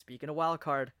speaking of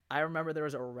Wildcard, I remember there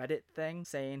was a Reddit thing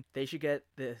saying they should get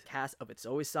the cast of It's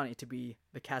Always Sunny to be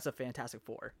the cast of Fantastic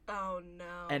Four. Oh no.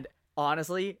 And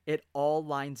honestly, it all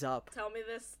lines up. Tell me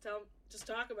this. Just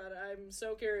talk about it. I'm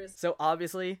so curious. So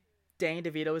obviously, Danny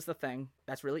DeVito is the thing.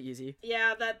 That's really easy.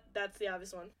 Yeah, that's the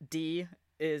obvious one. Dee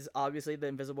is obviously the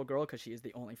Invisible Girl because she is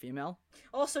the only female.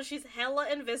 Also, she's hella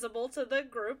invisible to the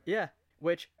group. Yeah,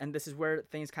 and this is where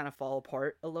things kind of fall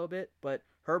apart a little bit, but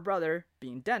her brother,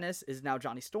 being Dennis, is now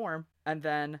Johnny Storm, and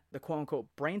then the quote-unquote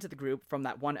brains of the group from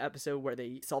that one episode where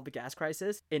they solved the gas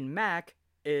crisis, in Mac,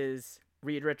 is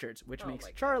Reed Richards, which makes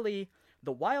Charlie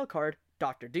the wild card,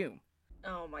 Dr. Doom.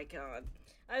 Oh my god.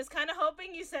 I was kind of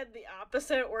hoping you said the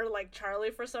opposite, where, like, Charlie,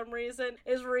 for some reason,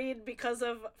 is Reed because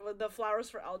of the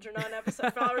Flowers for Algernon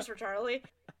episode, Flowers for Charlie.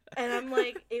 And I'm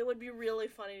like, it would be really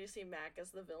funny to see Mac as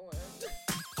the villain.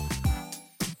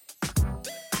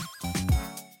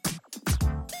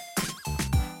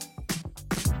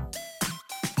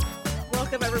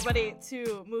 Welcome, everybody,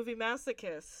 to Movie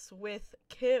Masochists with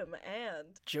Kim and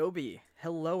Joby.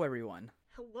 Hello, everyone.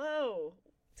 Hello.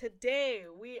 Today,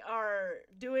 we are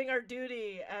doing our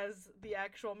duty as the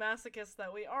actual masochists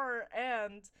that we are,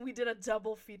 and we did a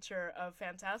double feature of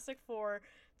Fantastic Four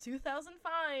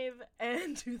 2005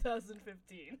 and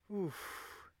 2015. Oof.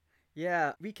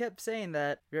 Yeah, we kept saying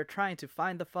that we are trying to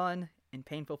find the fun in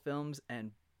painful films,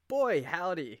 and boy,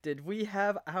 howdy, did we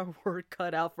have our work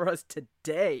cut out for us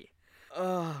today.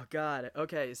 Oh, God.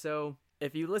 Okay, so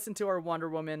if you listen to our Wonder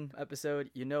Woman episode,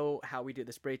 you know how we do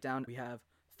this breakdown. We have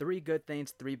 3 good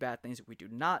things, 3 bad things. We do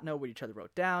not know what each other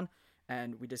wrote down,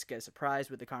 and we just get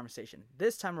surprised with the conversation.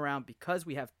 This time around, because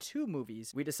we have 2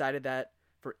 movies, we decided that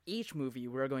for each movie,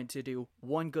 we're going to do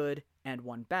 1 good and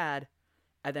 1 bad,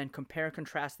 and then compare and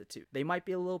contrast the 2. They might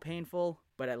be a little painful,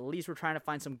 but at least we're trying to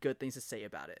find some good things to say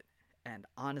about it. And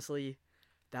honestly,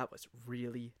 that was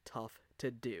really tough to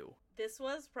do. This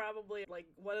was probably, like,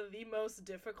 one of the most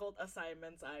difficult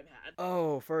assignments I've had.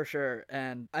 Oh, for sure.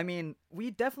 And, I mean,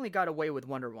 we definitely got away with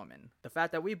Wonder Woman. The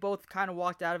fact that we both kind of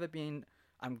walked out of it being,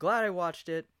 I'm glad I watched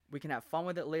it. We can have fun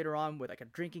with it later on with, like, a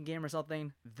drinking game or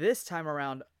something. This time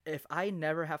around, if I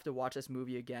never have to watch this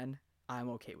movie again, I'm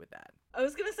okay with that. I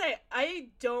was gonna say, I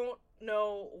don't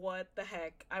know what the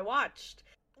heck I watched.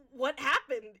 What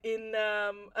happened in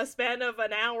a span of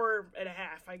an hour and a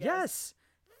half, I guess. Yes!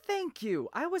 Thank you.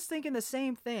 I was thinking the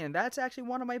same thing. That's actually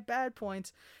one of my bad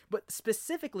points. But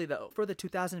specifically, though, for the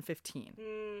 2015.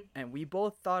 And we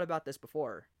both thought about this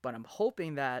before, but I'm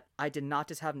hoping that I did not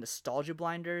just have nostalgia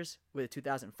blinders with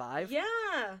 2005. Yeah.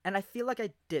 And I feel like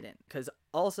I didn't, because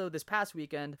also this past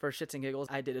weekend, for shits and giggles,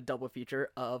 I did a double feature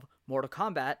of Mortal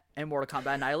Kombat and Mortal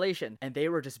Kombat Annihilation, and they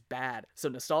were just bad. So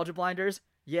nostalgia blinders,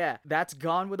 yeah, that's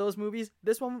gone with those movies.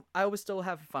 This one, I was still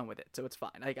having fun with it, so it's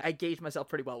fine. I gauged myself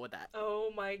pretty well with that.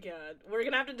 Oh my god. We're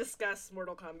gonna have to discuss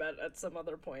Mortal Kombat at some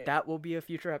other point. That will be a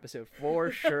future episode, for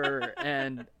sure.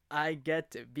 And I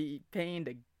get to be pained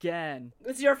again.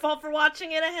 It's your fault for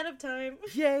watching it ahead of time.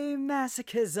 Yay,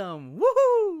 masochism!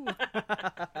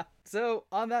 Woohoo! So,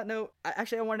 on that note, I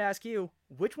wanted to ask you,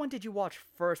 which one did you watch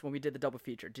first when we did the double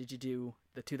feature? Did you do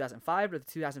the 2005 or the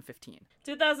 2015?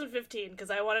 2015, because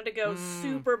I wanted to go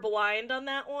super blind on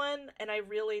that one, and I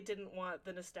really didn't want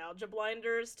the nostalgia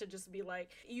blinders to just be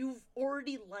like, you've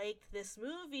already liked this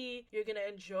movie, you're gonna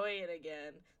enjoy it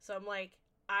again. So I'm like,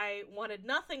 I wanted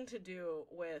nothing to do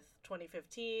with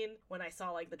 2015. When I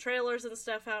saw, like, the trailers and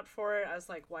stuff out for it, I was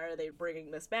like, why are they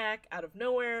bringing this back out of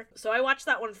nowhere? So I watched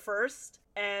that one first,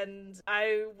 and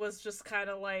I was just kind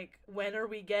of like, when are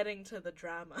we getting to the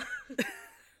drama?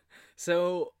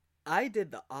 So, I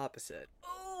did the opposite.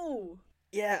 Ooh!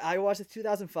 Yeah, I watched it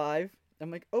 2005. I'm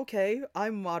like, okay,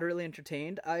 I'm moderately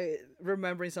entertained. I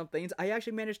remembering some things. I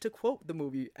actually managed to quote the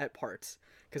movie at parts.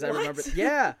 Because I remember,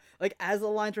 yeah, like, as the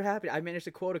lines were happening, I managed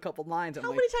to quote a couple lines. How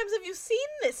many times have you seen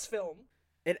this film?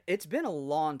 It's been a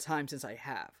long time since I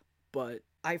have. But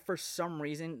I, for some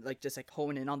reason, like, just, like,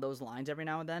 hone in on those lines every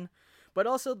now and then. But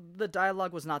also, the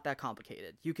dialogue was not that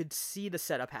complicated. You could see the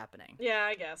setup happening. Yeah,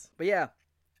 I guess. But yeah,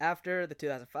 after the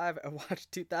 2005, I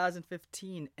watched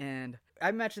 2015, and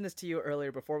I mentioned this to you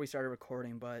earlier before we started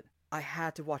recording, but I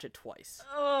had to watch it twice.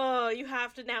 Oh, you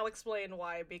have to now explain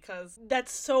why, because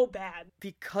that's so bad.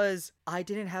 Because I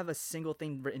didn't have a single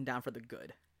thing written down for the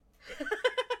good.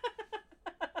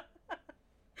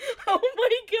 Oh my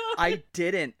god! I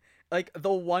didn't. Like,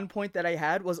 the one point that I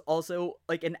had was also,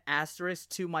 like, an asterisk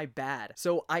to my bad.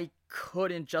 So I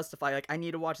couldn't justify, like, I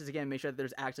need to watch this again and make sure that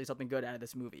there's actually something good out of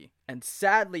this movie. And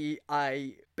sadly,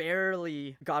 I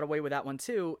barely got away with that one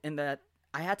too, in that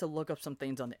I had to look up some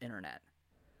things on the internet.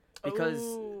 Because,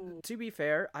 to be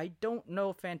fair, I don't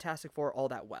know Fantastic Four all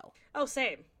that well. Oh,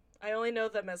 same. I only know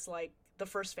them as like the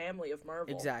first family of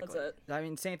Marvel. Exactly. That's it. I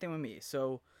mean, same thing with me.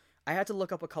 So I had to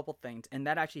look up a couple things, and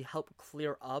that actually helped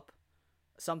clear up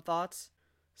some thoughts.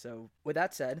 So with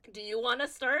that said, Do you want to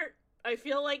start? I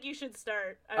feel like you should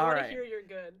start. I All want to right. hear you're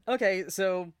good. okay,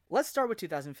 so let's start with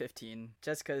 2015,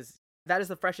 just because that is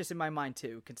the freshest in my mind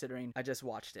too, considering I just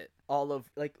watched it. All of,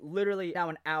 like, literally now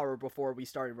an hour before we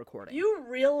started recording. You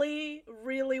really,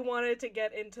 really wanted to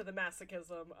get into the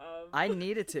masochism of. I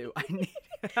needed to.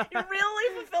 You're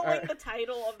really fulfilling Alright. the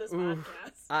title of this Oof.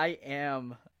 podcast. I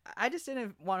am. I just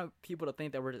didn't want people to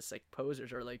think that we're just, like,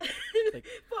 posers or, like...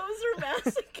 Poser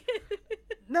masochist.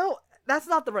 No, that's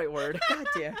not the right word. God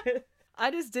damn it.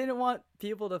 I just didn't want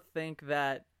people to think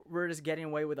that we're just getting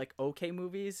away with, like, okay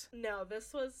movies. No,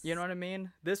 this was. You know what I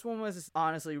mean? This one was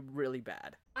honestly really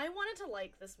bad. I wanted to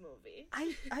like this movie.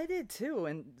 I did too,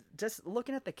 and just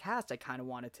looking at the cast, I kind of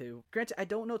wanted to. Granted, I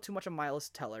don't know too much of Miles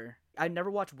Teller. I never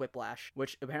watched Whiplash,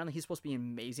 which apparently he's supposed to be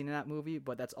amazing in that movie,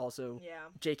 but that's also Yeah.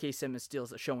 J.K. Simmons steals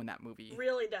the show in that movie.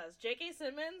 Really does. J.K.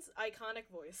 Simmons, iconic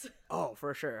voice. Oh,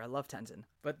 for sure. I love Tenzin.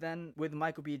 But then with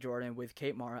Michael B. Jordan, with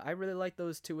Kate Mara, I really like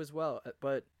those two as well.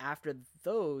 But after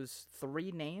those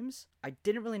three names, I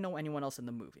didn't really know anyone else in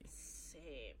the movie. Same.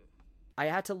 I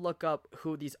had to look up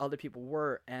who these other people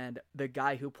were, and the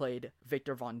guy who played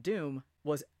Victor Von Doom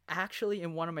was actually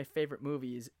in one of my favorite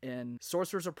movies in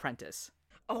Sorcerer's Apprentice.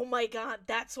 Oh my god,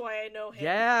 that's why I know him.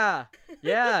 Yeah,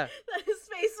 yeah. His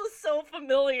face was so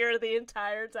familiar the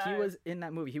entire time. He was in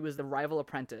that movie. He was the rival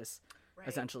apprentice, Right.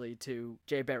 essentially, to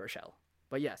Jay Baruchel.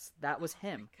 But yes, that was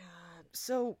him. God.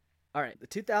 So, all right, the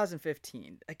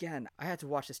 2015. Again, I had to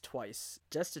watch this twice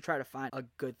just to try to find a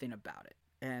good thing about it.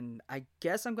 And I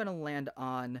guess I'm going to land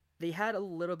on they had a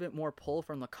little bit more pull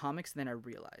from the comics than I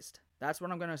realized. That's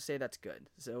what I'm going to say that's good.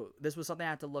 So this was something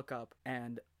I had to look up,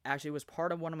 and actually was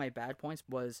part of one of my bad points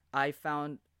was I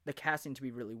found the casting to be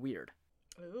really weird.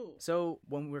 Ooh. So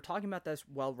when we were talking about this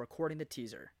while recording the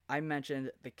teaser, I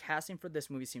mentioned the casting for this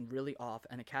movie seemed really off,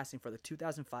 and the casting for the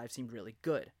 2005 seemed really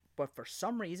good. But for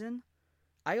some reason,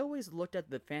 I always looked at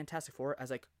the Fantastic Four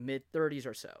as like mid-30s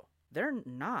or so. They're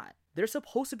not. They're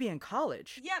supposed to be in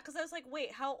college. Yeah, because I was like,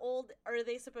 wait, how old are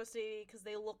they supposed to be? Because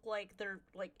they look like they're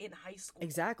like in high school.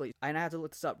 Exactly. And I had to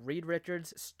look this up. Reed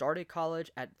Richards started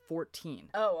college at 14.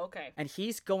 Oh, okay. And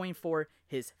he's going for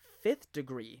his 5th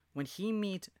degree when he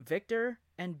meets Victor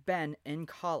and Ben in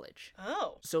college.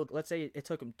 Oh. So let's say it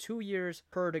took him 2 years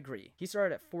per degree. He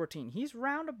started at 14. He's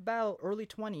round about early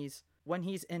 20s when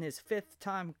he's in his 5th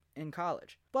time in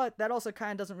college. But that also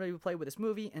kind of doesn't really play with this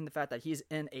movie, and the fact that he's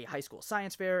in a high school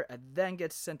science fair and then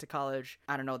gets sent to college.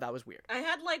 I don't know, that was weird. I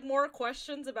had like more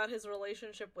questions about his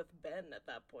relationship with Ben at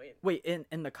that point. Wait,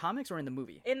 in the comics or in the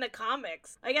movie? In the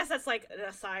comics. I guess that's like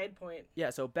a side point. Yeah,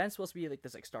 so Ben's supposed to be like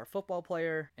this like star football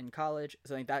player in college.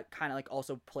 So like that kind of like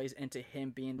also plays into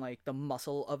him being like the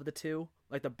muscle of the two,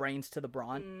 like the brains to the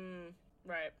brawn.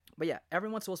 Right. But yeah,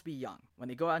 everyone's supposed to be young. When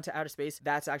they go out into outer space,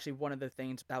 that's actually one of the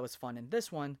things that was fun in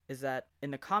this one, is that in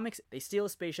the comics, they steal a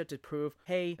spaceship to prove,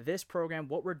 hey, this program,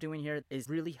 what we're doing here is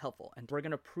really helpful, and we're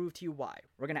going to prove to you why.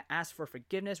 We're going to ask for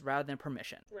forgiveness rather than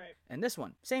permission. Right. And this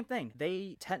one, same thing.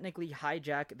 They technically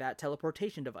hijack that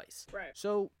teleportation device. Right.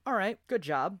 So, all right, good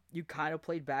job. You kind of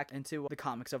played back into the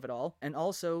comics of it all. And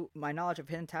also, my knowledge of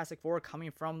Fantastic Four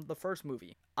coming from the first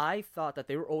movie. I thought that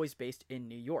they were always based in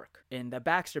New York, in the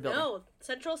Baxter Building. No,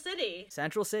 Central City.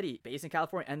 Central City, based in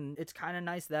California. And it's kind of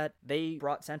nice that they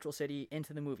brought Central City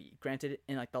into the movie. Granted,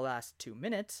 in like the last 2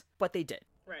 minutes, but they did.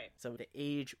 Right. So the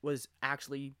age was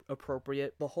actually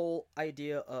appropriate. The whole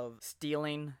idea of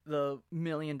stealing the $1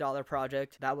 million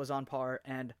project, that was on par,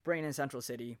 and bringing in Central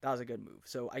City, that was a good move.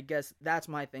 So I guess that's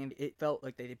my thing. It felt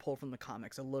like they pulled from the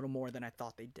comics a little more than I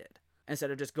thought they did.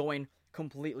 Instead of just going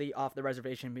completely off the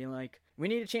reservation and being like, we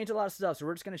need to change a lot of stuff, so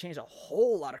we're just going to change a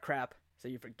whole lot of crap. So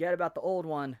you forget about the old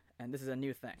one, and this is a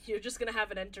new thing. You're just gonna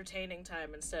have an entertaining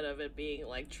time instead of it being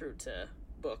like true to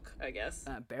book, I guess.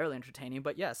 Barely entertaining,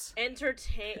 but yes.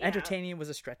 Entertaining was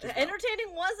a stretch as well.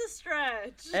 Entertaining was a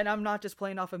stretch. And I'm not just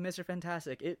playing off of Mr.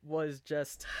 Fantastic. It was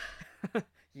just...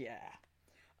 yeah.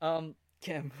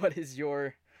 Kim, what is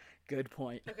your good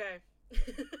point? Okay.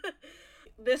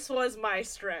 This was my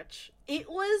stretch. It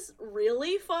was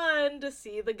really fun to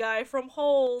see the guy from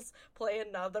Holes play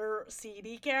another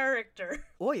seedy character.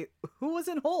 Wait, who was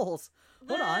in Holes?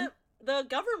 Hold on. The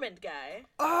government guy.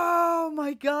 Oh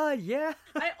my god, yeah.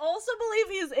 I also believe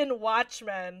he's in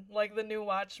Watchmen, like the new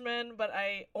Watchmen, but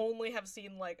I only have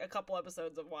seen like a couple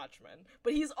episodes of Watchmen.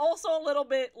 But he's also a little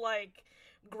bit like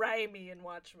grimy in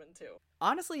Watchmen too.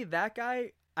 Honestly, that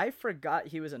guy, I forgot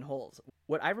he was in Holes.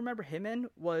 What I remember him in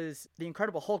was The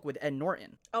Incredible Hulk with Ed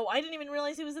Norton. Oh, I didn't even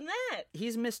realize he was in that.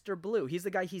 He's Mr. Blue. He's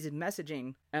the guy he's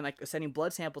messaging and like sending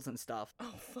blood samples and stuff.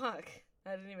 Oh, fuck.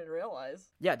 I didn't even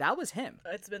realize. Yeah, that was him.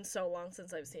 It's been so long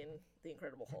since I've seen The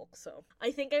Incredible Hulk, so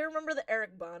I think I remember the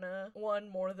Eric Bana one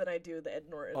more than I do the Ed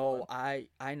Norton one.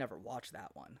 I never watched that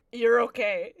one. You're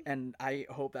okay. And I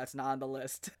hope that's not on the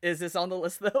list. Is this on the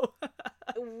list, though?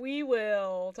 We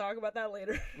will talk about that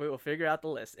later. We will figure out the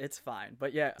list. It's fine.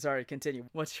 But yeah, sorry, continue.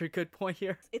 What's your good point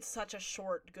here? It's such a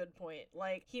short good point.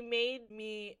 Like, he made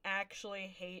me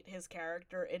actually hate his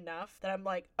character enough that I'm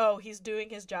like, oh, he's doing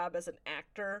his job as an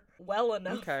actor well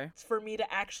enough for me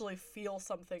to actually feel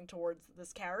something towards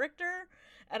this character.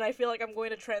 And I feel like I'm going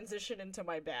to transition into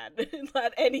my bad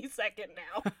at any second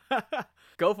now.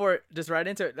 Go for it. Just right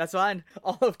into it. That's fine.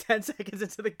 All of 10 seconds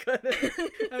into the good.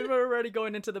 I'm already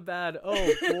going into the bad.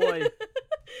 Oh, boy.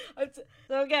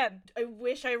 So again, I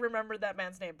wish I remembered that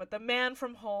man's name, but the man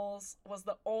from Holes was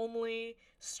the only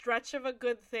stretch of a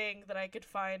good thing that I could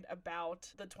find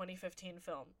about the 2015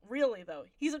 film. Really, though,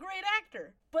 he's a great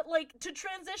actor. But, like, to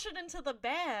transition into the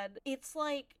bad, it's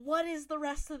like, what is the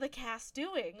rest of the cast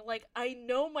doing? Like, I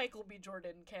know Michael B.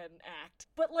 Jordan can act,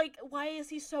 but, like, why is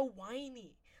he so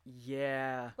whiny?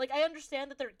 Yeah. Like, I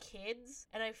understand that they're kids,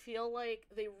 and I feel like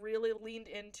they really leaned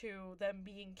into them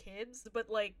being kids, but,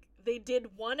 like, they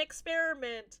did one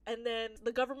experiment, and then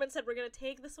the government said, we're gonna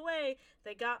take this away.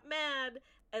 They got mad,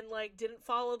 and, like, didn't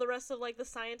follow the rest of, like, the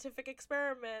scientific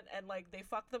experiment, and, like, they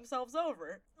fucked themselves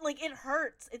over. Like, it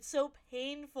hurts. It's so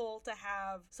painful to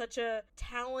have such a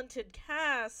talented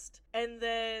cast, and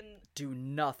then do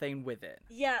nothing with it.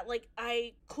 Yeah, like,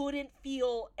 I couldn't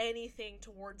feel anything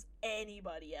towards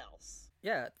anybody else.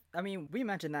 Yeah, I mean, we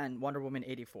mentioned that in Wonder Woman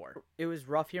 84. It was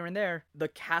rough here and there. The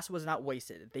cast was not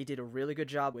wasted. They did a really good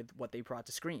job with what they brought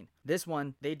to screen. This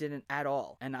one, they didn't at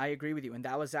all. And I agree with you. And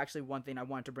that was actually one thing I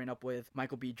wanted to bring up with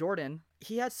Michael B. Jordan.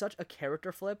 He had such a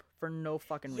character flip for no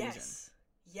fucking reason.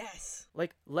 Yes.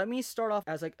 Like, let me start off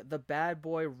as, like, the bad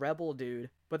boy rebel dude.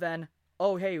 But then,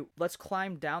 oh, hey, let's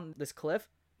climb down this cliff.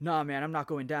 Nah, man, I'm not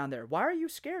going down there. Why are you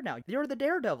scared now? You're the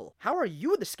daredevil. How are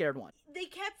you the scared one? They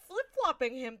kept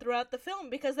flip-flopping him throughout the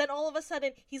film because then all of a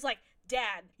sudden he's like,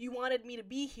 Dad, you wanted me to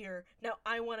be here. Now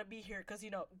I want to be here because,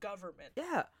 government.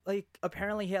 Yeah, like,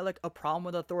 apparently he had, like, a problem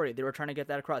with authority. They were trying to get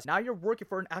that across. Now you're working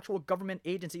for an actual government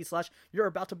agency / you're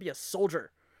about to be a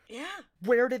soldier. Yeah.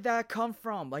 Where did that come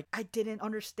from? Like, I didn't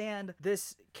understand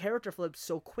this character flip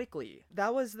so quickly.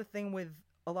 That was the thing with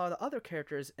a lot of the other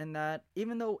characters, in that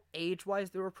even though age-wise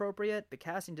they were appropriate, the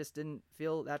casting just didn't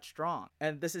feel that strong.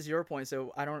 And this is your point,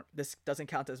 so this doesn't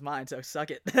count as mine, so suck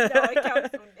it. No, it counts.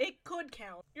 It could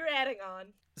count. You're adding on.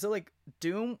 So, like,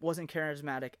 Doom wasn't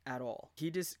charismatic at all. He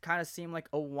just kind of seemed like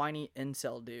a whiny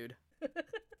incel dude.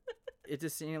 It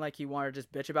just seemed like he wanted to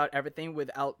just bitch about everything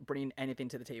without bringing anything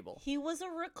to the table. He was a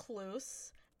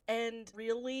recluse and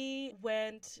really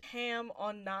went ham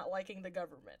on not liking the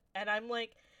government. And I'm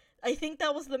like, I think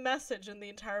that was the message in the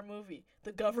entire movie.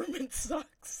 The government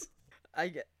sucks.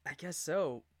 I guess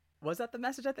so. Was that the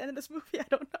message at the end of this movie? I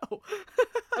don't know.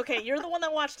 Okay, you're the one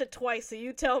that watched it twice, so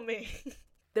you tell me.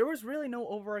 There was really no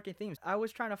overarching themes. I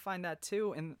was trying to find that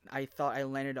too, and I thought I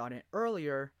landed on it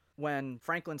earlier when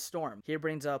Franklin Storm, he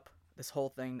brings up this whole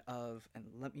thing of, and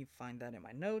let me find that in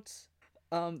my notes,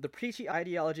 the preachy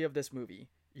ideology of this movie.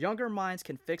 Younger minds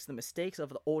can fix the mistakes of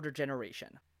the older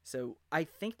generation. So I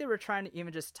think they were trying to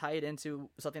even just tie it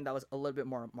into something that was a little bit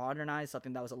more modernized,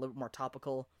 something that was a little bit more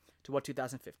topical to what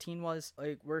 2015 was.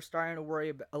 Like, we're starting to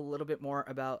worry a little bit more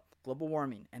about global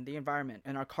warming and the environment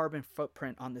and our carbon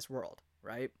footprint on this world,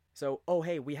 right? So, oh,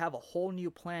 hey, we have a whole new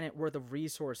planet worth of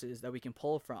resources that we can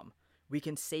pull from. We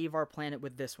can save our planet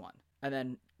with this one. And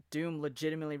then Doom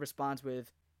legitimately responds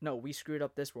with, no, we screwed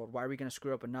up this world. Why are we going to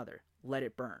screw up another? Let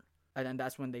it burn. And then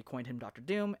that's when they coined him Dr.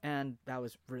 Doom, and that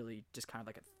was really just kind of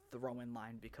like a throw-in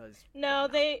line because... No,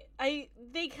 they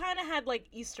kind of had, like,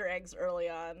 Easter eggs early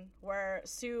on, where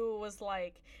Sue was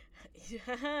like,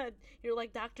 you're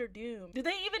like Dr. Doom. Did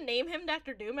they even name him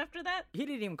Dr. Doom after that? He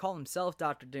didn't even call himself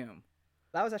Dr. Doom.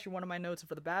 That was actually one of my notes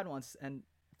for the bad ones, and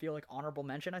feel like honorable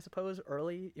mention, I suppose,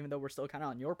 early, even though we're still kind of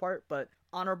on your part, but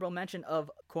honorable mention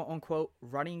of quote-unquote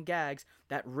running gags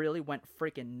that really went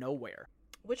freaking nowhere.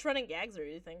 Which running gags are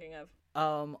you thinking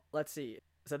of? Let's see.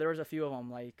 So there was a few of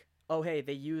them, like, oh, hey,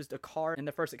 they used a car in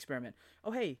the first experiment. Oh,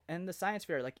 hey, and the science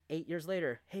fair, like, 8 years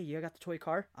later, hey, you got the toy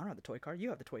car? I don't have the toy car. You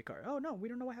have the toy car. Oh, no, we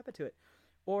don't know what happened to it.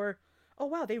 Or, oh,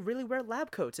 wow, they really wear lab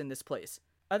coats in this place.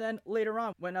 And then later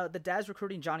on, when the dad's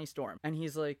recruiting Johnny Storm, and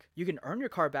he's like, you can earn your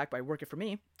car back by working for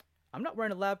me. I'm not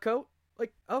wearing a lab coat.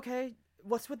 Like, okay,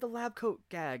 What's with the lab coat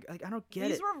gag? Like, I don't get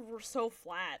These it. were so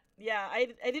flat. Yeah,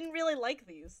 I didn't really like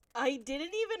these. I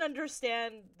didn't even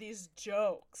understand these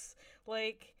jokes.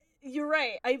 Like, you're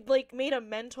right. I, like, made a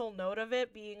mental note of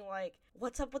it being like,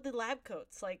 what's up with the lab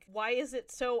coats? Like, why is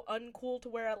it so uncool to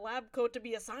wear a lab coat to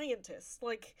be a scientist?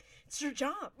 Like, it's your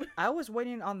job. I was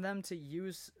waiting on them to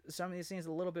use some of these scenes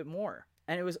a little bit more.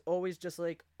 And it was always just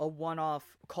like a one-off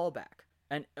callback.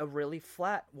 And a really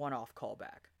flat one-off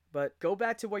callback. But go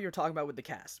back to what you're talking about with the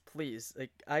cast, please. Like,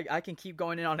 I can keep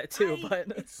going in on it too, but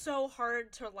it's so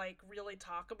hard to, like, really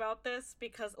talk about this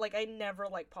because, like, I never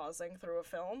like pausing through a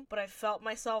film, but I felt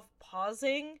myself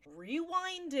pausing,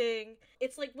 rewinding.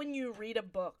 It's like when you read a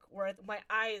book where my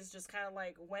eyes just kind of,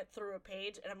 like, went through a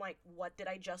page and I'm like, what did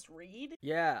I just read?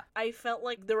 yeah. I felt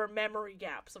like there were memory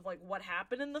gaps of, like, what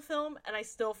happened in the film, and I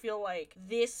still feel like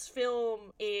this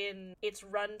film in its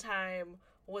runtime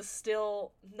was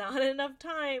still not enough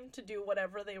time to do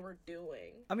whatever they were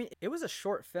doing. I mean, it was a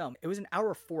short film. It was an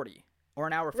hour 40 or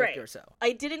an hour 50 Right. or so.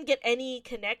 I didn't get any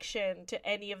connection to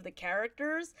any of the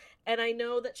characters, and I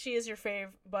know that she is your fave,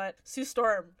 but Sue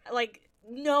Storm, like,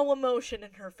 no emotion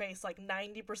in her face, like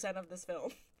 90% of this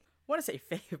film. I want to say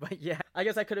fave, but yeah, I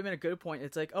guess that could have been a good point.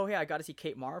 It's like, oh yeah, I got to see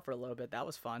Kate Mara for a little bit. That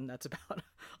was fun. That's about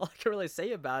all I can really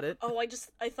say about it. Oh,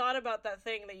 I thought about that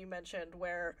thing that you mentioned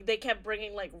where they kept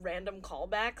bringing, like, random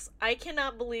callbacks. I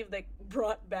cannot believe they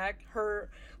brought back her,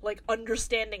 like,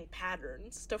 understanding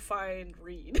patterns to find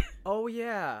Reed. Oh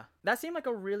yeah, that seemed like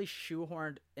a really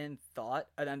shoehorned in thought,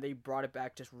 and then they brought it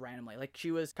back just randomly. Like,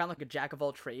 she was kind of like a jack of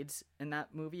all trades in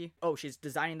that movie. Oh, she's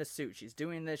designing the suit, she's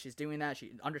doing this, she's doing that,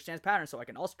 she understands patterns, so I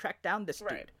can also track down this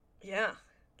Right. dude. Yeah.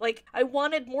 Like, I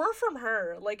wanted more from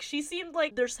her. Like, she seemed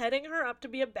like they're setting her up to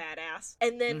be a badass,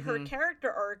 and then her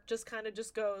character arc just kind of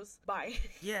just goes, bye.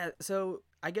 Yeah, so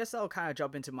I guess I'll kind of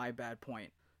jump into my bad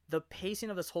point. The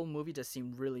pacing of this whole movie just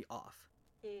seemed really off.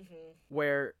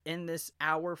 Where in this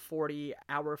hour 40,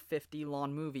 hour 50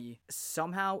 long movie,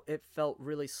 somehow it felt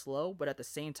really slow, but at the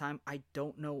same time, I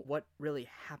don't know what really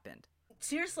happened.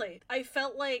 Seriously, I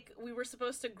felt like we were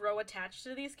supposed to grow attached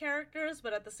to these characters,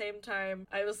 but at the same time,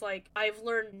 I was like, I've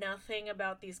learned nothing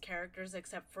about these characters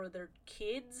except for their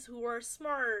kids who are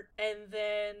smart and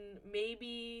then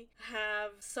maybe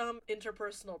have some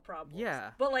interpersonal problems.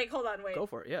 Yeah. But, like, hold on, wait. Go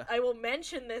for it, yeah. I will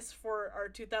mention this for our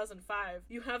 2005.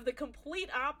 You have the complete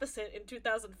opposite in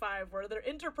 2005, where their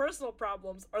interpersonal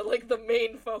problems are, like, the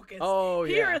main focus. Oh,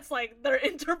 Here, yeah. it's like their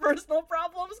interpersonal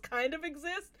problems kind of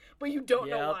exist, but you don't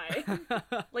know why.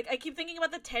 Like, I keep thinking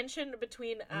about the tension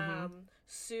between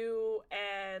Sue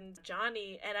and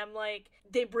Johnny, and I'm like,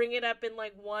 they bring it up in,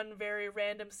 like, one very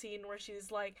random scene where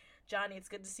she's like, Johnny, it's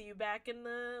good to see you back in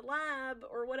the lab,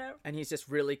 or whatever. And he's just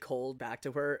really cold back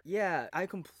to her. Yeah, I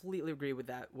completely agree with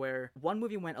that, where one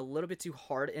movie went a little bit too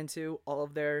hard into all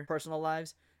of their personal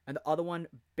lives, and the other one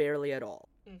barely at all.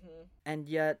 And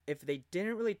yet, if they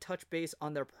didn't really touch base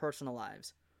on their personal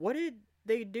lives, what did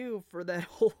they do for that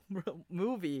whole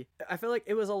movie? I feel like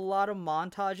it was a lot of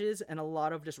montages and a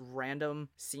lot of just random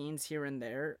scenes here and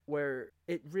there where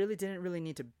it really didn't really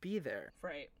need to be there.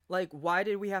 Right. Like, why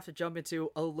did we have to jump into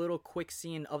a little quick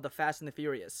scene of the Fast and the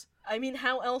Furious? I mean,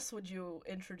 how else would you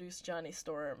introduce Johnny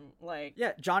Storm? Like,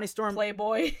 Yeah, Johnny Storm.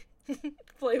 Playboy?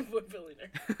 Playboy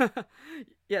billionaire.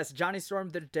 Yes, Johnny Storm,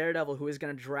 the daredevil who is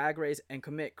going to drag race and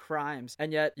commit crimes.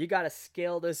 And yet, you got to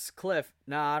scale this cliff.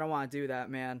 Nah, I don't want to do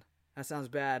that, man. That sounds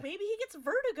bad. Maybe he gets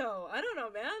vertigo. I don't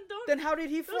know, man. Don't. Then how did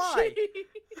he don't fly? Maybe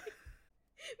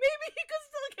he could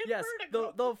still get Yes,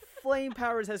 vertigo. the flame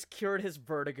powers has cured his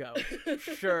vertigo.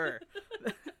 Sure.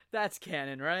 That's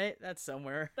canon, right? That's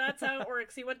somewhere. That's how it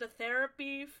works. He went to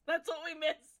therapy. That's what we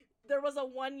missed. There was a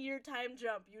 1-year time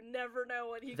jump. You never know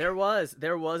what he. There was a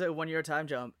 1-year time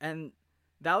jump, and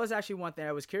that was actually one thing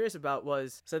I was curious about.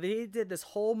 Was so they did this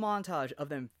whole montage of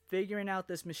them figuring out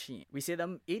this machine. We see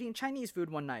them eating Chinese food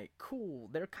one night. Cool,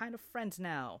 they're kind of friends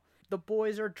now. The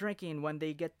boys are drinking when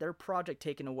they get their project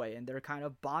taken away, and they're kind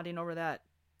of bonding over that.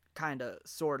 Kinda,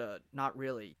 sorta, not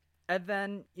really. And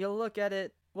then you look at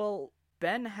it, well,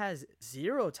 Ben has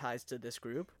zero ties to this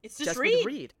group. It's just with Reed.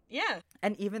 Reed. Yeah.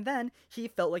 And even then, he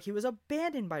felt like he was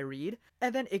abandoned by Reed.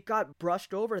 And then it got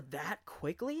brushed over that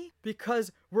quickly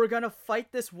because we're gonna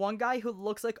fight this one guy who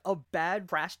looks like a bad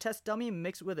crash test dummy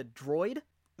mixed with a droid.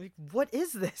 Like, what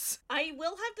is this? I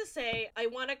will have to say, I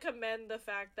want to commend the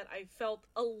fact that I felt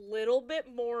a little bit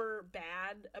more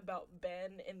bad about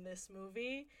Ben in this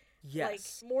movie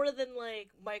Yes. Like, more than, like,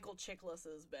 Michael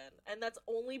Chiklis's Ben. And that's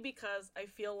only because I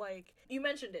feel like, you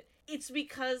mentioned it, it's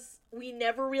because we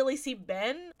never really see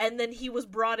Ben, and then he was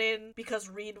brought in because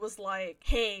Reed was like,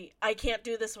 hey, I can't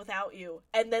do this without you.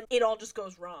 And then it all just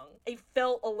goes wrong. I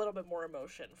felt a little bit more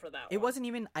emotion for that It one. wasn't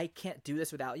even, I can't do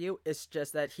this without you. It's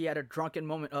just that he had a drunken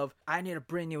moment of, I need to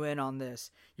bring you in on this.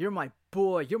 You're my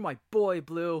boy,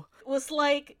 Blue. It was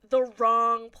like the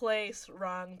wrong place,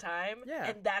 wrong time. Yeah.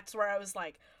 And that's where I was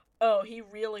like, oh, he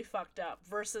really fucked up.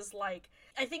 Versus, like,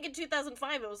 I think in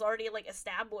 2005 it was already, like,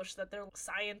 established that they're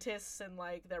scientists and,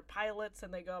 like, they're pilots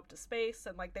and they go up to space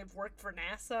and, like, they've worked for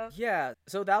NASA. Yeah,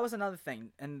 so that was another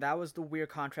thing, and that was the weird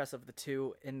contrast of the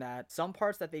two, in that some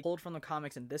parts that they pulled from the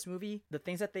comics in this movie, the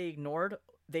things that they ignored,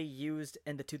 they used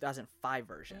in the 2005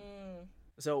 version.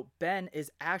 So Ben is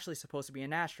actually supposed to be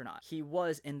an astronaut. He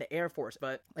was in the Air Force,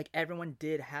 but like everyone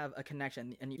did have a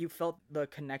connection, and you felt the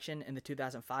connection in the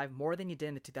 2005 more than you did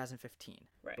in the 2015.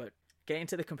 Right. But getting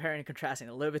to the comparing and contrasting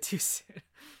a little bit too soon.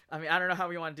 I mean, I don't know how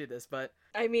we want to do this, but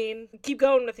I mean, keep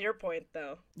going with your point,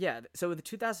 though. yeah, so with the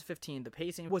 2015, the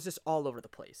pacing was just all over the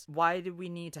place. Why did we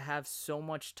need to have so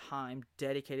much time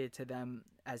dedicated to them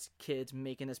as kids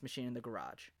making this machine in the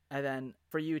garage? And then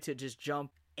for you to just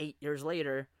jump 8 years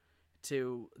later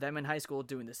to them in high school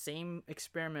doing the same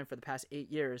experiment for the past 8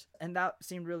 years. And that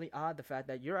seemed really odd, the fact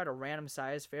that you're at a random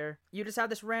science fair. You just have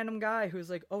this random guy who's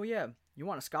like, oh yeah, you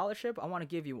want a scholarship? I want to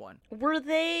give you one. Were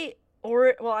they,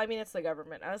 or, well, I mean, it's the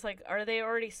government. I was like, are they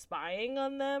already spying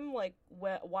on them? Like,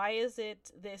 why is it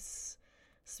this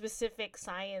specific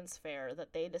science fair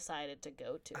that they decided to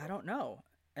go to? I don't know.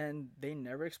 And they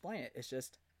never explain it. It's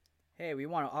just, hey, we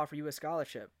want to offer you a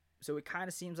scholarship. So it kind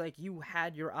of seems like you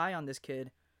had your eye on this kid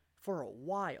for a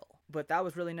while, but that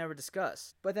was really never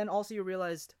discussed. But then also you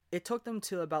realized it took them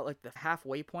to about like the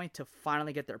halfway point to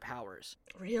finally get their powers.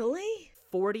 Really?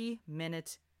 40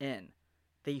 minutes in,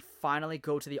 they finally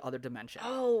go to the other dimension.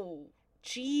 Oh,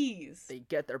 jeez. They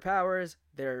get their powers,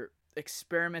 they're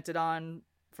experimented on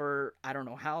for I don't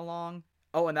know how long.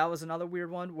 Oh, and that was another weird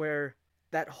one where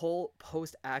that whole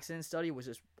post-accident study was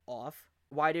just off.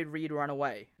 Why did Reed run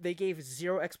away? They gave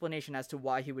zero explanation as to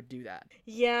why he would do that.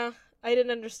 Yeah, I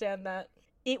didn't understand that.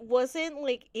 It wasn't,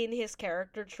 like, in his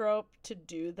character trope to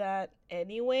do that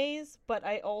anyways, but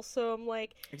I also am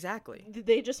like... Exactly. Did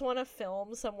they just want to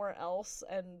film somewhere else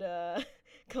and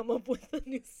come up with a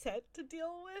new set to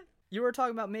deal with? You were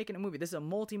talking about making a movie. This is a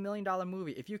multi-million-dollar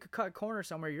movie. If you could cut corners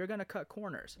somewhere, you're going to cut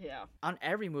corners. Yeah. On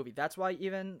every movie. That's why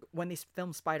even when they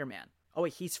film Spider-Man, oh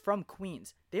wait, he's from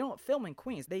Queens. They don't film in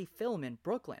Queens. They film in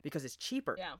Brooklyn because it's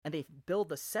cheaper. Yeah. And they build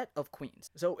the set of Queens.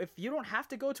 So if you don't have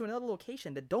to go to another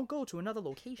location, then don't go to another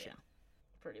location.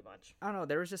 Yeah, pretty much. I don't know.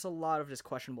 There was just a lot of just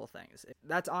questionable things.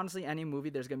 That's honestly any movie.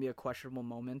 There's going to be a questionable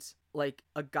moments. Like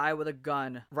a guy with a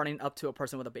gun running up to a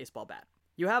person with a baseball bat.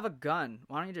 You have a gun.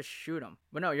 Why don't you just shoot him?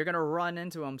 But no, you're going to run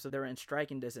into them so they're in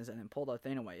striking distance and then pull the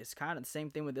thing away. It's kind of the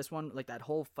same thing with this one. Like that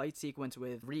whole fight sequence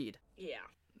with Reed. Yeah.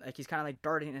 Like he's kind of like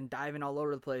darting and diving all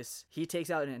over the place. He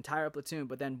takes out an entire platoon,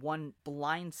 but then one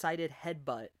blindsided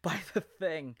headbutt by the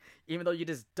thing, even though you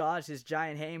just dodged his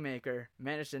giant haymaker,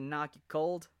 managed to knock you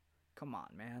cold. Come on,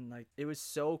 man. Like, it was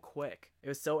so quick. It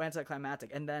was so anticlimactic.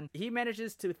 And then he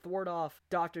manages to thwart off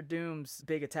Dr. Doom's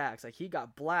big attacks. Like, he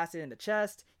got blasted in the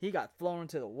chest. He got thrown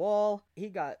into the wall. He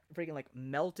got freaking, like,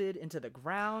 melted into the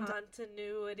ground.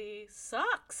 Continuity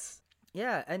sucks.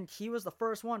 Yeah, and he was the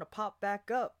first one to pop back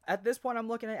up. At this point, I'm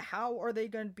looking at how are they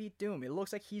going to beat Doom? It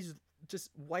looks like he's just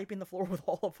wiping the floor with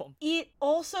all of them. It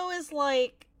also is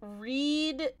like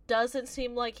Reed doesn't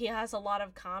seem like he has a lot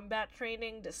of combat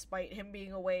training despite him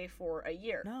being away for a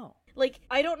year. No. Like,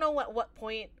 I don't know at what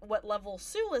point, what level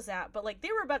Sue is at, but, like,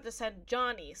 they were about to send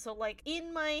Johnny. So, like,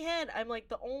 in my head, I'm like,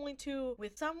 the only two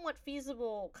with somewhat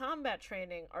feasible combat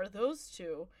training are those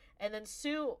two. And then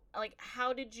Sue, like,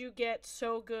 how did you get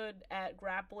so good at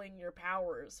grappling your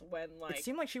powers when, like... It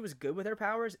seemed like she was good with her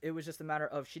powers. It was just a matter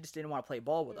of she just didn't want to play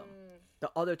ball with them.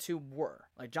 The other two were.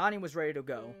 Like, Johnny was ready to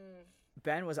go.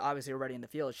 Ben was obviously already in the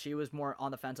field. She was more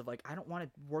on the fence of, like, I don't want to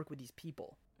work with these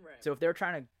people. Right. So if they're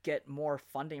trying to get more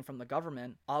funding from the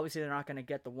government, obviously they're not going to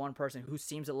get the one person who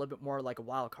seems a little bit more like a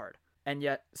wild card. And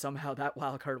yet, somehow, that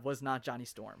wild card was not Johnny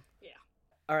Storm. Yeah.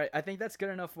 All right, I think that's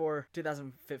good enough for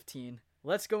 2015.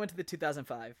 Let's go into the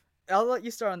 2005. I'll let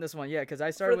you start on this one, yeah, because I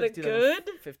started with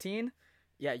 2015.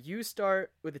 Yeah, you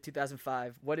start with the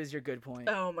 2005. What is your good point?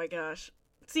 Oh my gosh.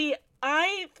 See,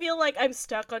 I feel like I'm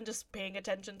stuck on just paying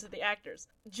attention to the actors.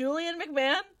 Julian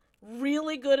McMahon,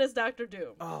 really good as Dr.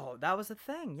 Doom. Oh, that was the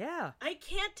thing, yeah. I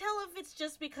can't tell if it's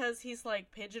just because he's,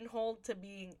 like, pigeonholed to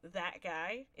being that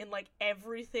guy in, like,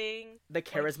 everything. The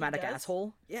charismatic like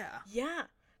asshole? Yeah. Yeah.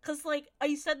 Because, like,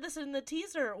 I said this in the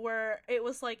teaser where it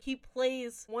was like he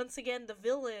plays, once again, the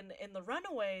villain in The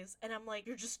Runaways, and I'm like,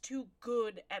 you're just too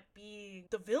good at being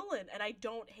the villain, and I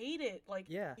don't hate it. Like,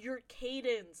 Yeah. your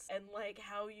cadence and, like,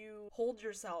 how you hold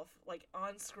yourself, like,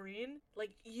 on screen,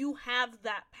 like, you have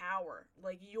that power.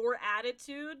 Like, your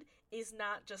attitude is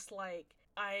not just, like,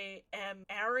 I am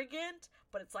arrogant,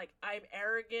 but it's like I'm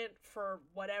arrogant for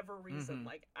whatever reason.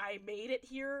 Like, I made it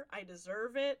here, I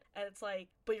deserve it, and it's like,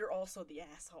 but you're also the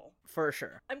asshole. For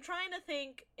sure. I'm trying to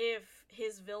think if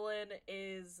his villain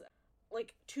is,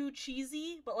 like, too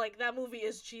cheesy, but, like, that movie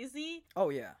is cheesy. Oh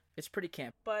yeah, it's pretty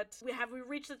camp. But we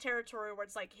reached the territory where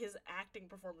it's like his acting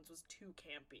performance was too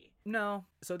campy. No.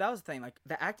 So that was the thing. Like,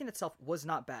 the acting itself was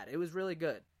not bad. It was really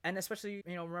good. And especially,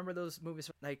 remember those movies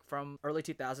like from early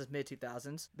 2000s, mid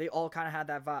 2000s? They all kind of had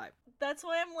that vibe. That's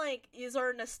why I'm like, is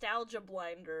our nostalgia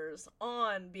blinders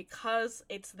on because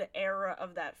it's the era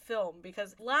of that film?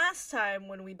 Because last time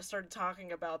when we started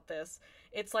talking about this,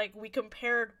 it's like we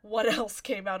compared what else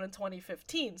came out in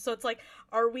 2015. So it's like,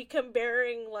 are we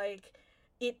comparing, like,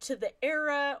 it to the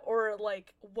era, or,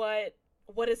 like, what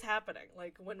is happening,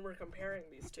 like, when we're comparing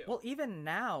these two? Well, even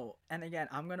now, and again,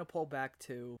 I'm going to pull back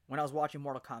to when I was watching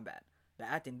Mortal Kombat. The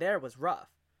acting there was rough.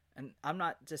 And I'm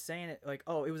not just saying it like,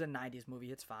 oh, it was a 90s movie,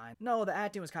 it's fine. No, the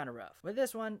acting was kind of rough. With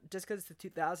this one, just because it's the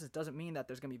 2000s doesn't mean that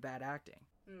there's going to be bad acting.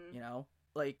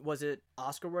 Like, was it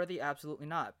Oscar worthy? Absolutely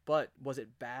not. But was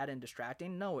it bad and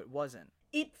distracting? No, it wasn't.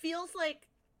 It feels like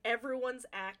everyone's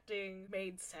acting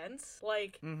made sense.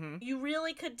 Like, you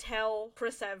really could tell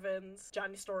Chris Evans,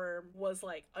 Johnny Storm, was,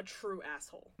 like, a true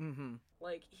asshole.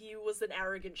 Like, he was an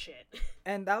arrogant shit.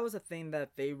 And that was a thing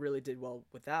that they really did well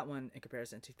with that one in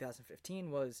comparison to 2015,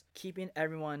 was keeping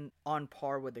everyone on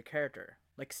par with the character.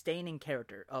 Like, staying in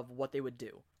character of what they would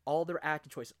do. All their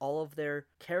acting choices, all of their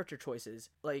character choices.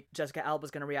 Like, Jessica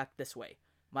Alba's gonna react this way.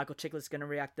 Michael Chiklis is going to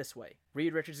react this way.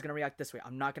 Reed Richards is going to react this way.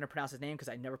 I'm not going to pronounce his name because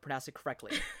I never pronounce it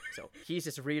correctly. So he's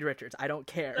just Reed Richards. I don't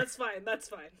care. That's fine.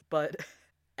 But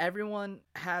everyone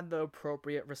had the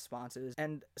appropriate responses,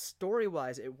 and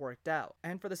story-wise, it worked out.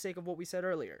 And for the sake of what we said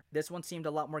earlier, this one seemed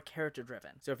a lot more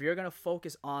character-driven. So if you're going to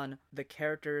focus on the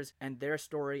characters and their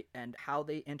story and how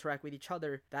they interact with each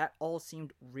other, that all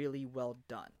seemed really well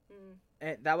done.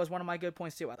 And that was one of my good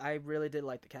points too. I really did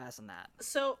like the cast on that.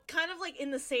 So, kind of like in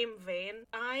the same vein,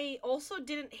 I also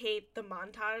didn't hate the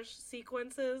montage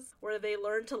sequences where they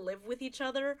learn to live with each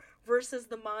other versus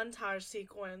the montage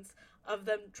sequence of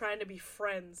them trying to be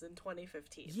friends in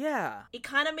 2015. Yeah. It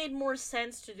kind of made more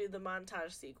sense to do the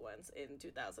montage sequence in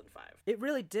 2005. It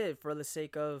really did, for the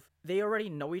sake of they already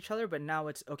know each other, but now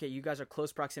it's, okay, you guys are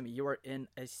close proximity. You are in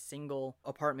a single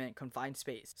apartment, confined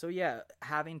space. So yeah,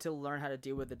 having to learn how to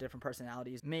deal with the different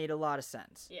personalities made a lot of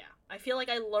sense. Yeah. I feel like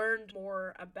I learned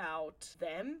more about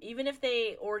them. Even if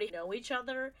they already know each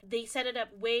other, they set it up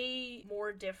way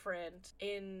more different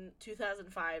in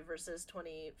 2005 versus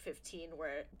 2015,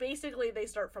 where basically they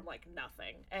start from, like,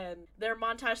 nothing. And their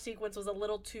montage sequence was a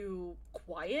little too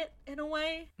quiet in a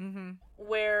way.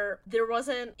 Where there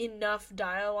wasn't enough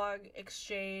dialogue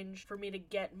exchange for me to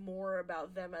get more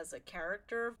about them as a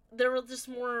character. There were just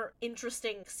more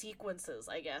interesting sequences,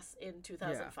 I guess, in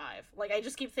 2005. Yeah. Like, I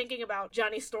just keep thinking about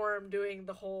Johnny Storm doing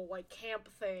the whole, like, camp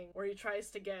thing where he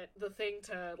tries to get the thing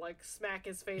to, like, smack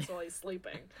his face while he's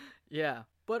sleeping. Yeah.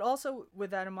 But also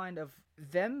with that in mind of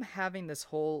them having this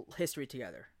whole history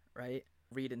together, right?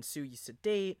 Reed and Sue used to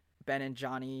date. Ben and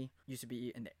Johnny used to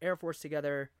be in the Air Force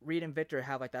together. Reed and Victor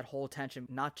have, like, that whole tension,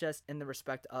 not just in the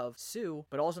respect of Sue,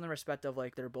 but also in the respect of,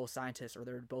 like, they're both scientists or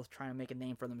they're both trying to make a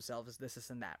name for themselves as this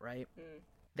and that, right?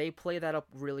 They play that up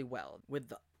really well. With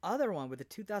the other one, with the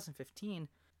 2015,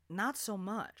 not so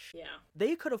much. Yeah.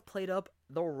 They could have played up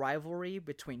the rivalry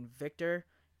between Victor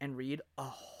and Reed a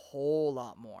whole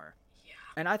lot more. Yeah.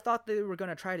 And I thought they were going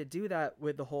to try to do that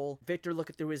with the whole Victor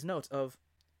looking through his notes of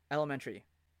elementary.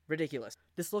 Ridiculous.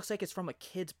 This looks like it's from a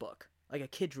kid's book. Like, a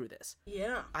kid drew this.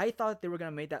 Yeah. I thought they were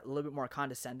going to make that a little bit more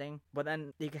condescending, but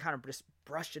then they kind of just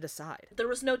brushed it aside. There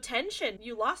was no tension.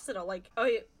 You lost it all. Like,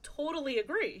 I totally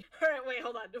agree. All right, wait,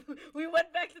 hold on. We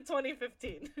went back to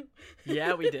 2015.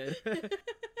 Yeah, we did.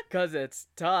 Because it's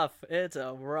tough. It's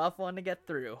a rough one to get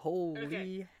through.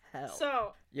 Holy hell.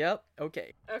 So. Yep,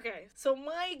 okay. Okay, so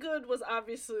my good was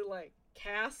obviously, like,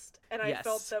 cast, and I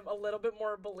felt them a little bit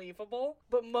more believable,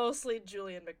 but mostly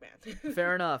Julian McMahon.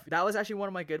 Fair enough. That was actually one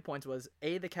of my good points, was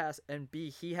A, the cast, and B,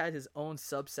 he had his own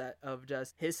subset of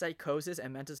just his psychosis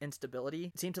and mental instability.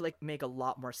 It seemed to, like, make a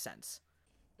lot more sense.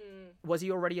 Was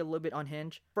he already a little bit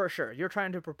unhinged? For sure. You're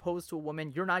trying to propose to a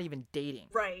woman you're not even dating.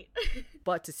 Right.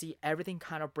 But to see everything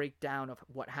kind of break down of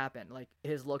what happened, like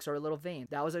his looks are a little vain.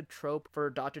 That was a trope for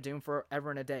Doctor Doom forever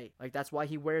and a day. Like that's why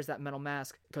he wears that metal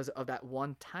mask, because of that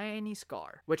one tiny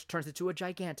scar, which turns into a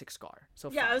gigantic scar.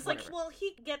 So yeah, fine, I was whatever. like, well,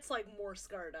 he gets like more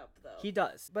scarred up though. He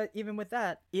does. But even with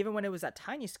that, even when it was that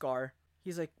tiny scar,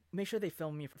 he's like, make sure they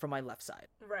film me from my left side.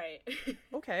 Right.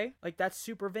 Okay, like that's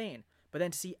super vain. But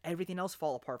then to see everything else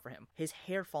fall apart for him, his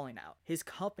hair falling out, his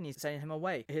company sending him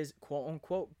away, his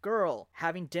quote-unquote girl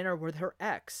having dinner with her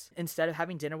ex instead of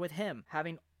having dinner with him,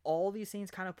 having all these things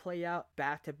kind of play out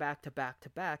back to back to back to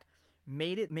back,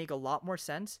 made it make a lot more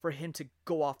sense for him to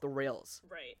go off the rails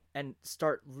Right. and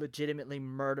start legitimately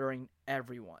murdering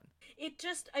everyone.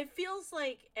 I feels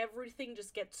like everything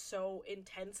just gets so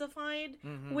intensified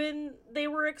when they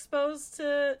were exposed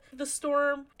to the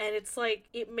storm, and it's like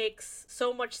it makes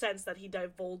so much sense that he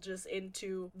divulges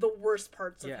into the worst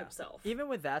parts of himself. Even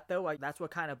with that though, like that's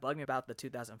what kind of bugged me about the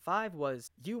 2005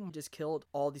 was you just killed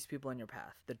all these people in your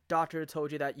path. The doctor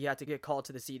told you that you had to get called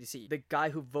to the CDC. The guy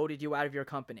who voted you out of your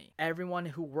company. Everyone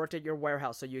who worked at your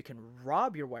warehouse so you can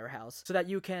rob your warehouse so that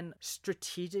you can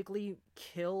strategically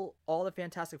kill all the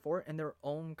Fantastic Four in their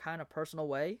own kind of personal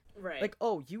way. Right. Like,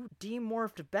 oh, you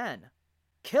demorphed Ben.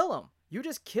 Kill him. You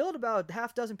just killed about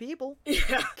half dozen people.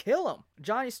 Yeah. Kill him.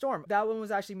 Johnny Storm. That one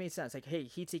was actually made sense. Like, hey,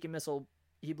 heat-seeking missile,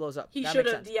 he blows up. He That should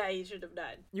makes have. sense. Yeah, he should have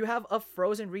died. You have a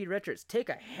frozen Reed Richards. Take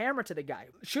a hammer to the guy.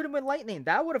 Shoot him with lightning.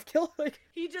 That would have killed, like...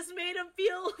 He just made him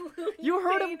feel. You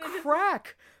heard him pain in his-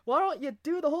 crack. Why don't you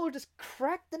do the whole just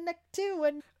crack the neck too?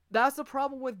 And that's the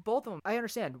problem with both of them. I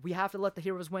understand. We have to let the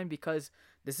heroes win because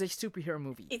this is a superhero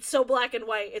movie. It's so black and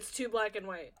white. It's too black and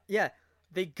white. Yeah,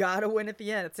 they gotta win at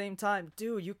the end. At the same time,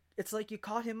 dude, it's like you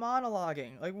caught him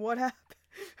monologuing. Like, what happened?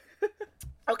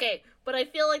 Okay, but I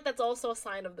feel like that's also a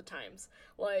sign of the times.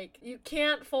 Like, you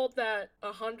can't fault that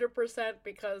 100%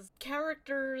 because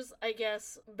characters, I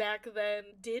guess, back then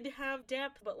did have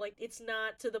depth, but, like, it's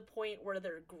not to the point where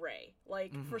they're gray.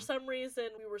 Like, for some reason,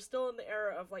 we were still in the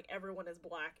era of, like, everyone is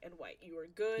black and white. You were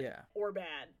good or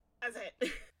bad. That's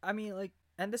it. I mean, like,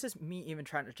 and this is me even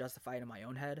trying to justify it in my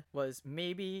own head, was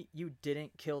maybe you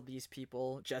didn't kill these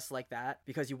people just like that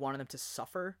because you wanted them to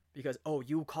suffer, because, oh,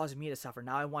 you caused me to suffer,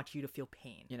 now I want you to feel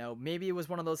pain. You know, maybe it was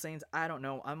one of those things, I don't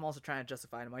know, I'm also trying to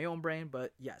justify it in my own brain,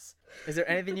 but yes. Is there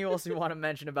anything you also want to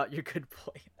mention about your good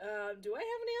point? Do I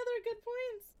have any other good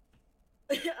points?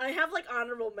 I have, like,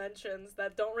 honorable mentions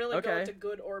that don't really go into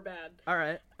good or bad.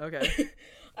 Alright, okay.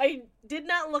 I did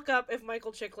not look up if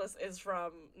Michael Chiklis is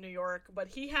from New York, but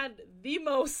he had the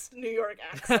most New York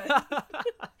accent.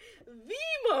 The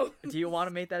most! Do you want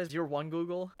to make that as your one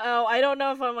Google? Oh, I don't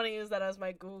know if I want to use that as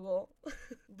my Google.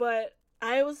 But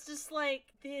I was just like,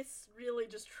 this really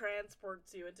just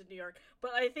transports you into New York.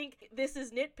 But I think this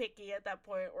is nitpicky at that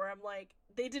point where I'm like,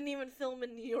 they didn't even film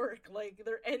in New York. Like,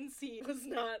 their end scene was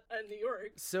not in New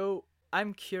York. So,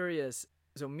 I'm curious.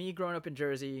 So me growing up in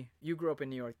Jersey, you grew up in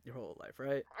New York your whole life,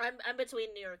 right? I'm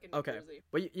between New York and New Jersey.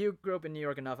 But you grew up in New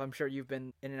York enough. I'm sure you've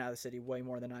been in and out of the city way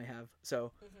more than I have.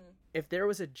 So if there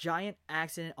was a giant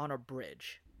accident on a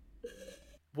bridge,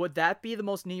 would that be the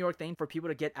most New York thing for people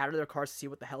to get out of their cars to see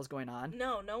what the hell's going on?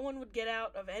 No one would get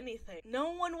out of anything.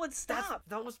 No one would stop.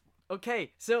 That was...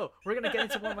 Okay, so we're gonna get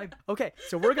into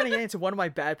one of my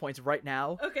bad points right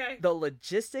now. Okay. The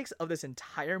logistics of this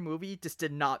entire movie just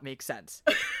did not make sense.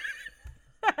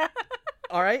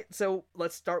 All right, so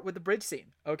let's start with the bridge scene,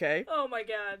 okay? Oh my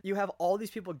god. You have all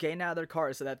these people getting out of their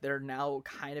cars so that they're now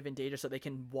kind of in danger so they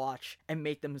can watch and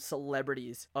make them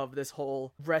celebrities of this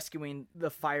whole rescuing the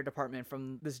fire department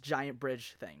from this giant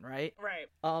bridge thing, right?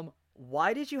 Right.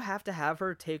 Why did you have to have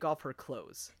her take off her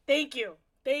clothes? Thank you.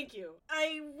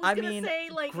 I was gonna say,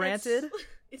 like, granted,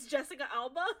 it's Jessica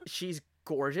Alba. She's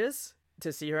gorgeous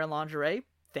to see her in lingerie.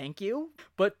 Thank you.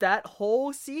 But that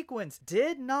whole sequence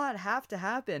did not have to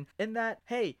happen in that,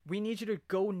 hey, we need you to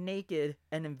go naked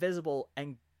and invisible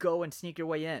and go and sneak your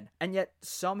way in. And yet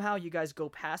somehow you guys go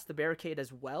past the barricade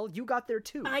as well. You got there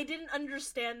too. I didn't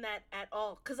understand that at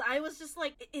all. Because I was just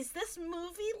like, is this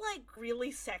movie, like,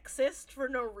 really sexist for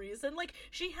no reason? Like,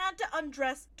 she had to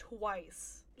undress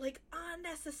twice. Like,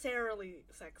 unnecessarily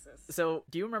sexist. So,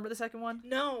 do you remember the second one?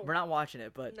 No. We're not watching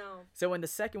it, but... No. So, in the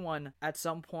second one, at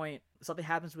some point, something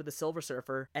happens with the Silver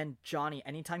Surfer, and Johnny,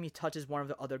 anytime he touches one of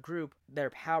the other group, their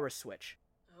powers switch.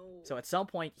 Oh. So, at some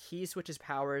point, he switches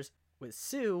powers with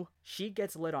Sue. She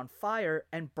gets lit on fire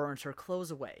and burns her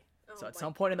clothes away. So, at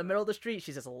some point in the middle of the street,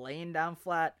 she's just laying down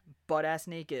flat, butt-ass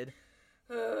naked.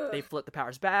 They flip the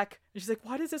powers back, and she's like,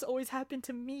 why does this always happen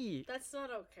to me? That's not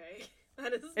okay.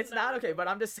 It's not okay, but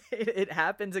I'm just saying it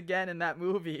happens again in that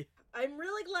movie. I'm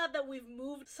really glad that we've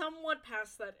moved somewhat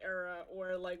past that era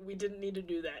where, like, we didn't need to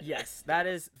do that. Yes, that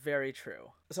is very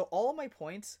true. So all of my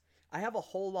points, I have a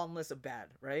whole long list of bad,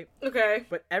 right? Okay.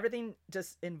 But everything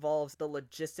just involves the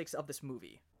logistics of this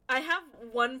movie. I have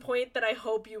one point that I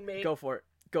hope you make. Go for it.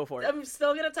 Go for it. I'm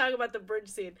still gonna talk about the bridge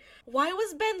scene. Why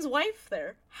was Ben's wife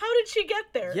there? How did she get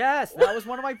there? Yes, that was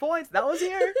one of my points. That was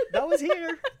here. That was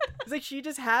here. It's like she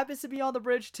just happens to be on the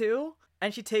bridge too,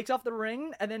 and she takes off the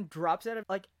ring and then drops it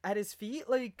at his feet.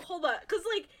 Like, Hold on, because,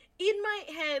 like, in my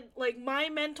head, like, my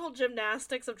mental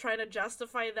gymnastics of trying to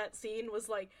justify that scene was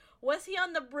like, was he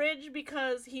on the bridge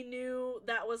because he knew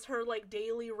that was her, like,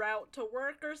 daily route to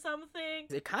work or something?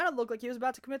 it kind of looked like he was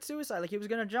about to commit suicide, like he was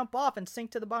gonna jump off and sink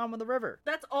to the bottom of the river.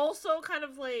 That's also kind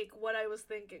of like what I was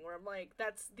thinking, where I'm like,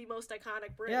 that's the most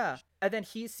iconic bridge. Yeah, and then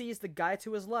he sees the guy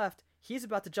to his left. He's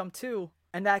about to jump too,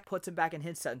 and that puts him back in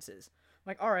his senses.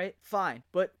 I'm like, all right, fine,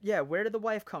 but yeah, where did the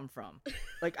wife come from?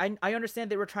 Like, I understand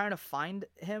they were trying to find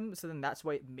him, so then that's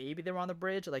why maybe they were on the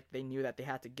bridge. Like, they knew that they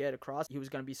had to get across. He was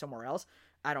gonna be somewhere else.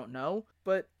 I don't know,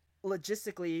 but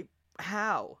logistically,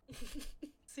 how?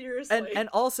 Seriously. And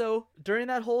also during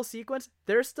that whole sequence,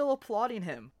 they're still applauding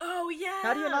him. oh, yeah.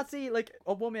 How do you not see, like,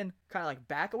 a woman kind of, like,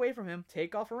 back away from him,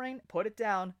 take off her ring, put it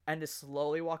down, and just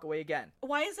slowly walk away again?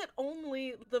 Why is it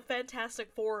only the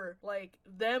Fantastic Four, like,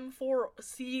 them four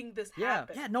seeing this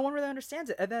happen? Yeah, no one really understands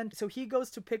it. And then, so he goes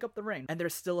to pick up the ring, and they're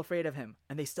still afraid of him,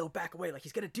 and they still back away, like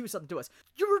he's gonna do something to us.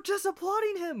 You were just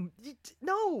applauding him!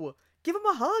 No! Give him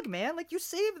a hug, man! Like, you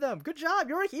saved them! Good job!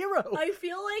 You're a hero! I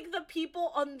feel like the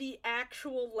people on the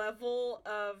actual level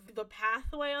of the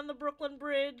pathway on the Brooklyn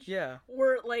Bridge Yeah.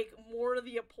 were, like, more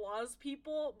the applause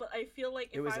people, but I feel like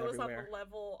It if was I was on everywhere. the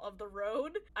level of the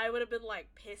road, I would have been, like,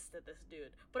 pissed at this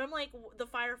dude. But I'm like, the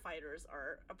firefighters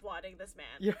are applauding this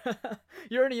man.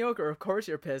 You're a New Yorker, of course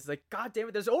you're pissed. Like, god damn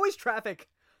it, there's always traffic!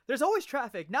 There's always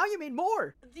traffic! Now you made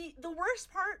more! The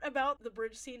worst part about the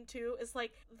bridge scene, too, is,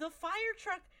 like, the fire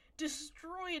truck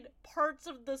destroyed parts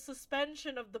of the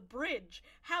suspension of the bridge.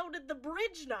 How did the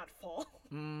bridge not fall?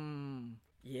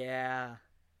 Yeah.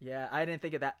 Yeah, I didn't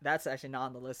think of that. That's actually not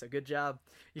on the list, so good job.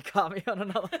 You caught me on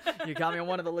another. You caught me on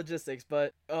one of the logistics,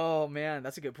 but oh man,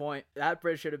 that's a good point. That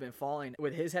bridge should have been falling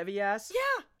with his heavy ass.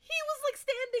 Yeah, he was like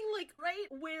standing like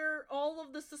right where all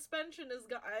of the suspension is.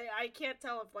 I can't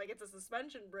tell if like it's a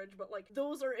suspension bridge, but like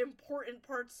those are important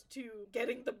parts to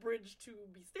getting the bridge to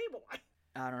be stabilized.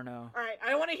 I don't know. All right,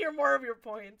 I want to hear more of your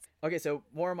points. Okay, so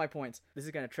more of my points. This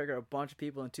is gonna trigger a bunch of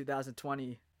people in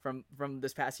 2020 from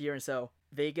this past year, and so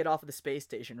they get off of the space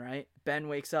station, right? Ben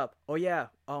wakes up. Oh yeah,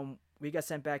 we got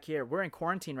sent back here. We're in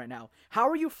quarantine right now. How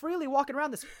are you freely walking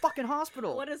around this fucking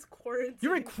hospital? What is quarantine?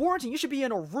 You're in quarantine. You should be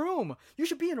in a room. You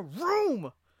should be in a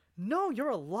room. No, you're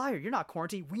a liar. You're not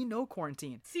quarantined. We know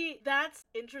quarantine. See, that's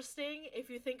interesting if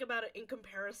you think about it in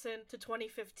comparison to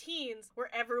 2015's,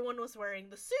 where everyone was wearing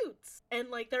the suits and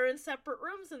like they're in separate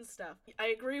rooms and stuff. I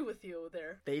agree with you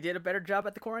there. They did a better job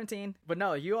at the quarantine. But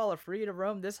no, you all are free to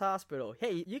roam this hospital.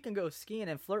 Hey, you can go skiing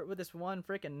and flirt with this one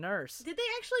freaking nurse. Did they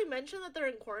actually mention that they're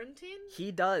in quarantine?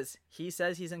 He does. He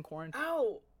says he's in quarantine.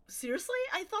 Oh, seriously?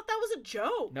 I thought that was a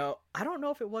joke. No, I don't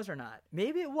know if it was or not.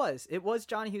 Maybe it was. It was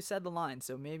Johnny who said the line,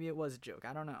 so maybe it was a joke.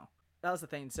 I don't know. That was the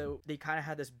thing. So they kind of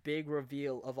had this big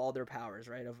reveal of all their powers,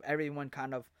 right? Of everyone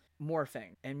kind of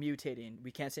morphing and mutating.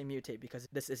 We can't say mutate because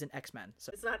this isn't X-Men.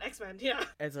 So It's not X-Men, yeah.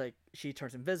 it's like she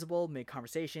turns invisible, mid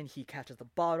conversation, he catches the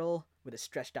bottle with a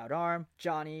stretched out arm.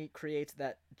 Johnny creates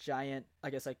that giant, I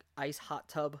guess, like ice hot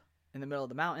tub in the middle of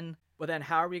the mountain. But then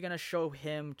how are we going to show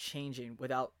him changing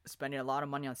without spending a lot of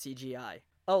money on CGI?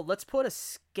 Oh, let's put a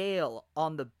scale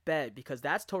on the bed because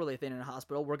that's totally a thing in a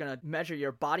hospital. We're going to measure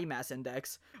your body mass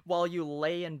index while you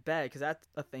lay in bed because that's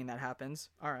a thing that happens.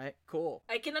 All right, cool.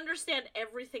 I can understand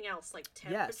everything else, like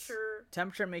temperature,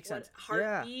 Temperature makes what, sense.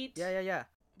 heartbeat. Yeah.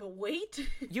 But weight?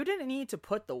 You didn't need to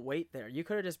put the weight there. You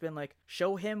could have just been like,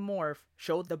 show him morph,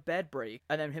 show the bed break,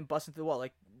 and then him busting through the wall.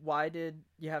 Like, why did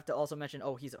you have to also mention,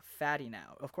 oh, he's a fatty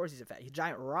now? Of course he's a fatty. He's a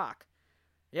giant rock.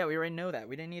 Yeah, we already know that.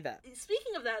 We didn't need that.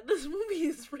 Speaking of that, this movie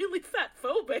is really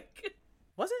fat-phobic.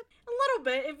 Was it? A little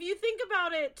bit. If you think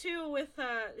about it, too, with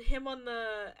him on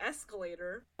the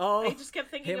escalator. Oh, I just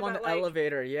kept thinking him about, on the like...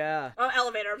 elevator, yeah. Oh,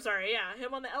 elevator, I'm sorry, yeah.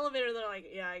 Him on the elevator, they're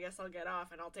like, yeah, I guess I'll get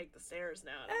off and I'll take the stairs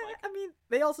now. And I'm like, I mean,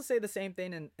 they also say the same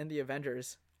thing in the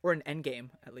Avengers. Or in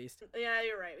Endgame, at least. yeah,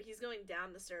 you're right. He's going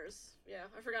down the stairs. Yeah,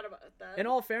 I forgot about that. In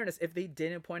all fairness, if they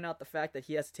didn't point out the fact that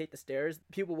he has to take the stairs,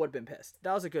 people would have been pissed.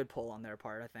 That was a good pull on their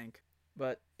part, I think.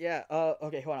 But, yeah,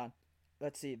 okay, hold on.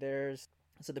 Let's see,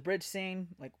 so the bridge scene,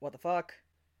 like, what the fuck?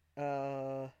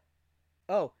 Oh,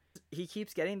 he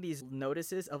keeps getting these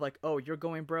notices of, like, oh, you're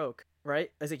going broke, right?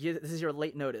 It's like, this is your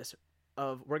late notice.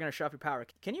 of we're gonna shut off your power.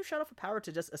 Can you shut off your power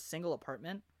to just a single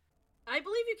apartment? I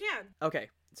believe you can. Okay,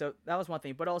 so that was one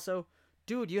thing. But also,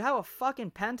 dude, you have a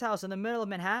fucking penthouse in the middle of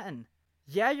Manhattan.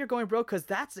 Yeah, you're going broke because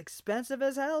that's expensive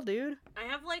as hell, dude. I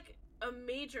have like a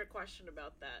major question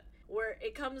about that, where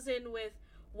it comes in with,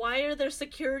 why are there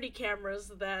security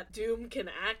cameras that Doom can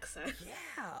access?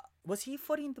 Yeah. Was he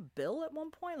footing the bill at one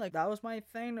point? Like, that was my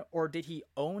thing. Or did he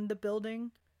own the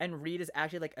building? And Reed is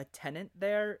actually like a tenant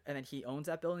there, and then he owns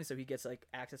that building, so he gets like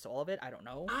access to all of it. I don't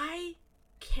know. I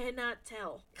cannot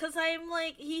tell. Because I'm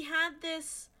like, he had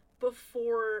this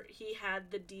before he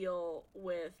had the deal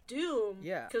with Doom.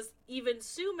 Yeah. Because even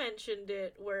Sue mentioned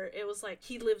it, where it was like,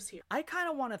 he lives here. I kind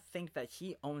of want to think that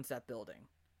he owns that building,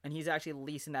 and he's actually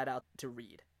leasing that out to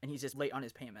Reed, and he's just late on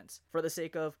his payments. For the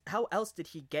sake of, how else did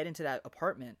he get into that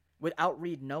apartment without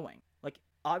Reed knowing? Like,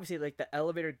 obviously, like, the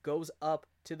elevator goes up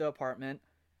to the apartment,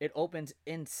 it opens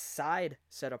inside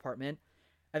said apartment,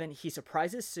 and then he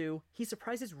surprises Sue, he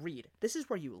surprises Reed. This is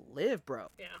where you live, bro.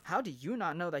 Yeah. How do you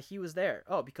not know that he was there?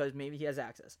 Oh, because maybe he has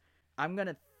access. I'm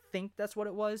gonna think that's what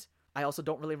it was. I also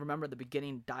don't really remember the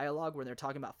beginning dialogue where they're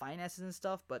talking about finances and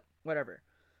stuff, but whatever.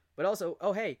 But also,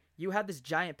 oh hey, you have this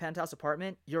giant penthouse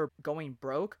apartment, you're going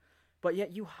broke, but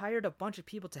yet you hired a bunch of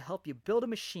people to help you build a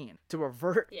machine to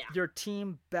revert your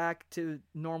team back to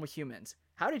normal humans.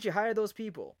 How did you hire those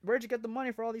people? Where'd you get the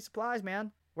money for all these supplies,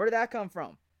 man? Where did that come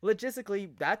from? Logistically,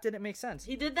 that didn't make sense.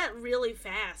 He did that really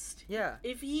fast. Yeah.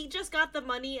 If he just got the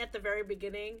money at the very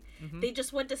beginning, they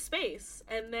just went to space.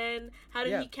 And then how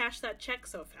did he cash that check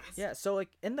so fast? Yeah, so like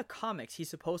in the comics, he's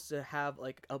supposed to have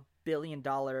like $1 billion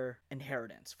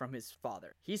inheritance from his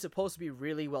father. He's supposed to be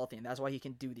really wealthy, and that's why he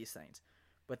can do these things.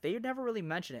 But they never really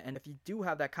mention it. And if you do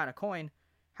have that kind of coin,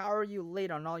 how are you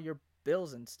late on all your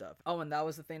bills and stuff? Oh, and that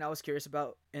was the thing I was curious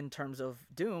about in terms of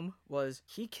Doom, was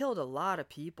he killed a lot of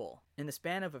people in the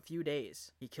span of a few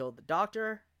days. He killed the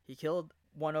doctor, he killed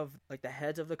one of like the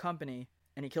heads of the company,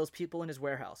 and he kills people in his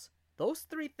warehouse. Those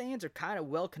three things are kind of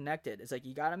well connected. It's like,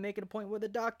 you gotta make it a point with the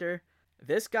doctor.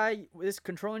 This guy is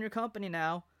controlling your company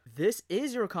now. This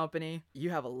is your company. You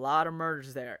have a lot of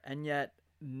murders there, and yet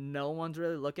no one's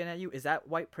really looking at you. Is that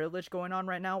white privilege going on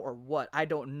right now, or what? I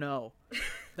don't know.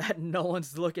 That no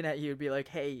one's looking at you and be like,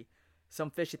 hey,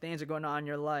 some fishy things are going on in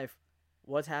your life.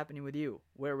 What's happening with you?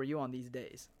 Where were you on these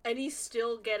days? And he's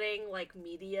still getting like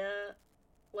media,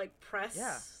 like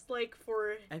press, like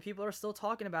for... And people are still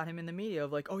talking about him in the media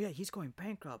of like, oh yeah, he's going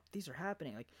bankrupt. These are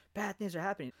happening. Like, bad things are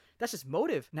happening. That's just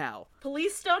motive now.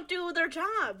 Police don't do their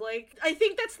job. Like, I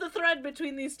think that's the thread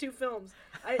between these two films.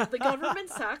 The government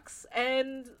sucks,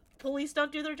 and police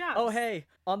don't do their jobs. Oh hey,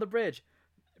 on the bridge,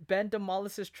 Ben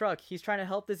demolishes his truck. He's trying to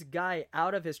help this guy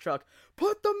out of his truck.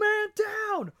 Put the man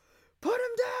down! Put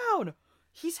him down!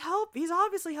 He's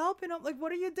obviously helping him. Like,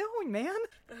 what are you doing, man?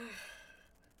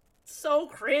 So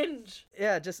cringe.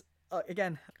 Yeah, just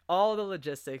again, all the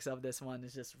logistics of this one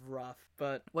is just rough.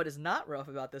 But what is not rough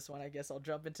about this one, I guess I'll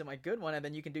jump into my good one, and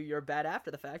then you can do your bad after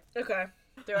the fact. Okay,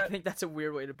 do it. I think that's a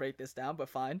weird way to break this down, but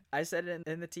fine. I said it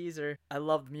in the teaser. I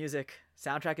love the music.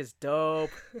 Soundtrack is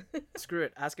dope. Screw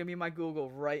it. Ask me my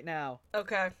Google right now.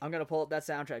 Okay. I'm going to pull up that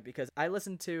soundtrack because I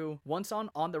listened to one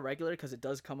song on the regular because it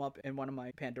does come up in one of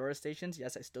my Pandora stations.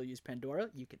 Yes, I still use Pandora.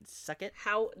 You can suck it.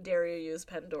 How dare you use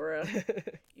Pandora?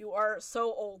 You are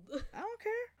so old. I don't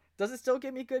care. Does it still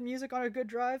give me good music on a good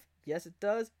drive? Yes, it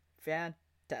does.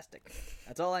 Fantastic.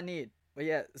 That's all I need. But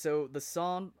yeah, so the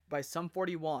song by Sum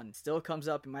 41 still comes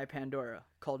up in my Pandora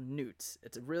called Newts.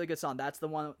 It's a really good song. That's the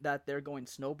one that they're going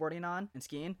snowboarding on and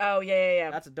skiing. Oh,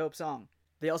 yeah. That's a dope song.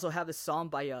 They also have this song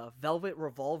by Velvet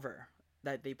Revolver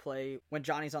that they play when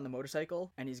Johnny's on the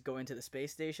motorcycle and he's going to the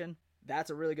space station.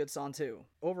 That's a really good song too.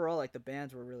 Overall, like, the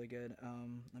bands were really good.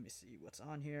 Let me see what's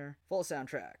on here. Full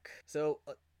soundtrack. So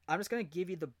I'm just going to give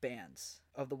you the bands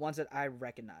of the ones that I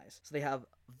recognize. So they have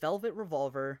Velvet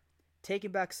Revolver,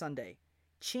 Taking Back Sunday,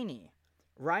 Chini,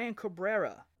 Ryan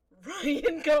Cabrera.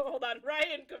 Ryan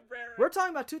Cabrera. We're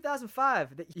talking about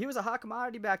 2005. He was a hot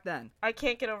commodity back then. I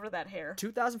can't get over that hair.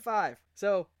 2005.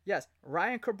 So, yes,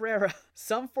 Ryan Cabrera,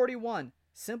 Sum 41,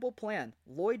 Simple Plan,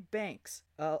 Lloyd Banks,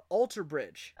 Alter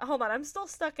Bridge. Hold on, I'm still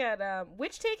stuck at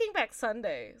which Taking Back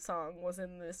Sunday song was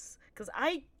in this? Because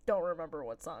I don't remember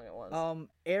what song it was.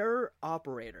 Air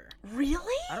Operator.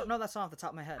 Really? I don't know that song off the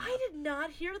top of my head. I did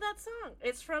not hear that song.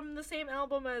 It's from the same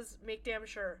album as Make Damn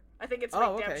Sure. I think it's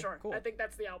Make Damn Sure. Cool. I think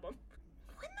that's the album.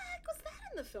 When the heck was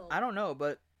that in the film? I don't know,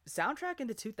 but soundtrack in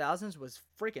the 2000s was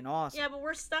freaking awesome. Yeah, but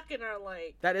we're stuck in our,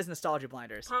 like... That is nostalgia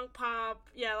blinders. Punk pop.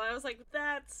 Yeah, I was like,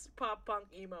 that's pop punk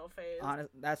emo phase.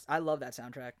 I love that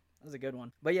soundtrack. That was a good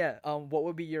one. But yeah, what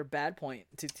would be your bad point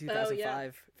to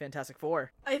 2005 Fantastic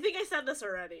Four? I think I said this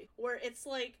already, where it's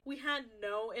like we had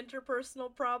no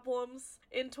interpersonal problems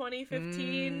in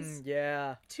 2015.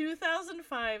 Yeah.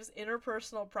 2005's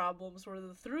interpersonal problems were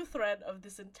the through thread of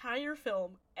this entire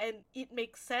film, and it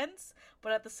makes sense,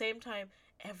 but at the same time,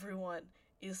 everyone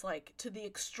is like to the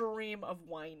extreme of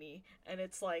whiny, and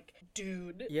it's like,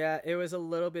 dude. Yeah, it was a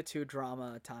little bit too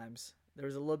drama at times. There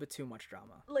was a little bit too much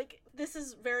drama. Like, this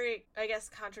is very, I guess,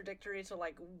 contradictory to,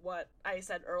 like, what I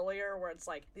said earlier, where it's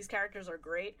like, these characters are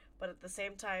great, but at the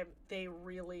same time, they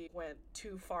really went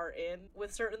too far in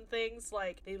with certain things.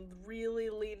 Like, they really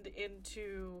leaned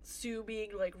into Sue being,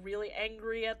 like, really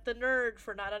angry at the nerd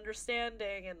for not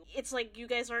understanding, and it's like, you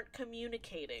guys aren't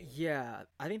communicating. Yeah,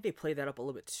 I think they played that up a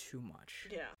little bit too much.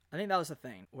 Yeah. I think that was the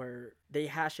thing, where they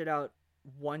hash it out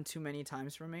one too many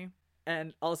times for me.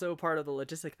 And also part of the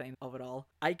logistic thing of it all,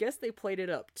 I guess they played it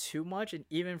up too much, and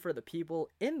even for the people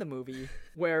in the movie,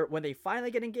 where when they finally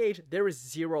get engaged, there was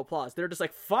zero applause. They're just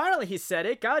like, finally he said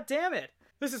it, god damn it!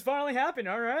 This is finally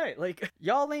happening, alright. Like,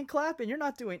 y'all ain't clapping, you're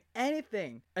not doing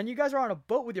anything. And you guys are on a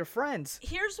boat with your friends.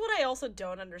 Here's what I also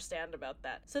don't understand about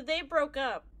that. So they broke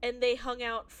up, and they hung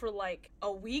out for like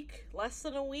a week, less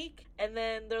than a week, and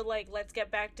then they're like, let's get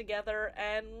back together,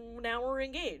 and now we're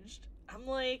engaged. I'm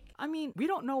like... I mean, we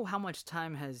don't know how much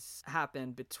time has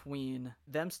happened between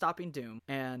them stopping Doom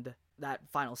and that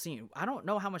final scene. I don't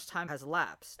know how much time has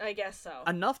elapsed. I guess so.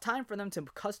 Enough time for them to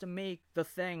custom make the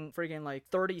thing friggin' like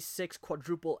 36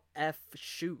 quadruple F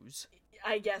shoes.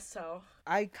 I guess so.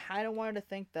 I kind of wanted to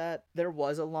think that there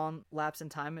was a long lapse in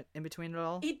time in between it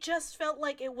all. It just felt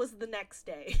like it was the next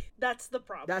day. That's the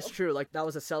problem. That's true. Like, that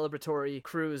was a celebratory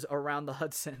cruise around the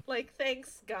Hudson. Like,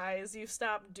 thanks, guys. You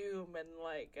stopped Doom, and,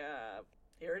 like,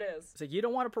 here it is. So you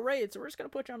don't want a parade, so we're just gonna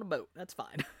put you on a boat. That's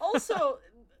fine. Also,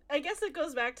 I guess it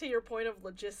goes back to your point of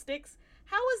logistics.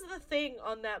 How is the thing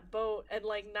on that boat and,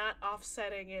 like, not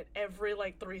offsetting it every,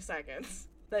 like, 3 seconds?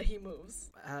 That he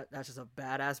moves. That's just a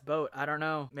badass boat. I don't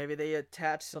know. Maybe they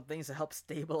attach some things to help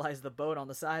stabilize the boat on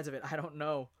the sides of it. I don't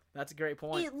know. That's a great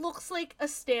point. It looks like a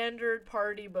standard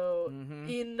party boat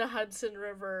in the Hudson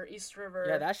River, East River.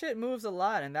 Yeah, that shit moves a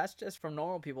lot, and that's just from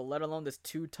normal people, let alone this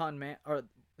 2-ton man, or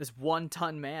this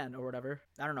 1-ton man, or whatever.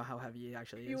 I don't know how heavy he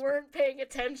actually is. You weren't paying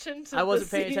attention to I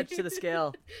wasn't paying attention to the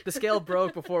scale. The scale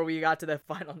broke before we got to the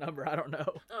final number. I don't know.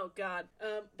 Oh, God.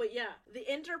 But yeah, the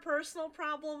interpersonal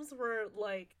problems were,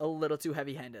 like... a little too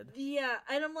heavy-handed. Yeah,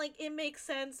 and I'm like, it makes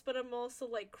sense, but I'm also,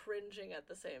 like, cringing at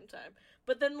the same time.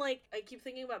 But then, like, I keep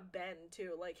thinking about Ben,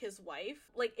 too, like, his wife.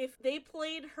 Like, if they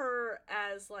played her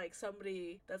as, like,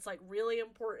 somebody that's, like, really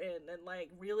important and,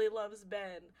 like, really loves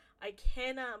Ben, I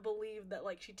cannot believe that,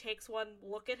 like, she takes one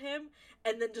look at him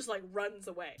and then just, like, runs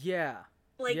away. Yeah.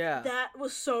 Like, that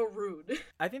was so rude.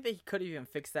 I think they could even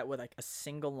fix that with, like, a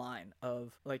single line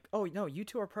of, like, oh, no, you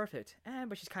two are perfect.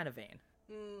 But she's kind of vain.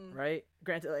 Right?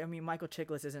 Granted, I mean, Michael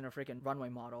Chiklis isn't a freaking runway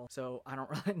model, so I don't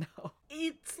really know.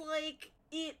 It's like,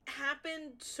 it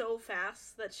happened so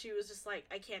fast that she was just like,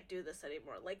 I can't do this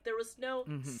anymore. Like, there was no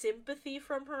sympathy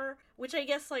from her, which I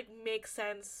guess, like, makes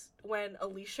sense when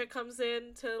Alicia comes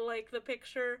into, like, the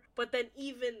picture. But then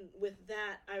even with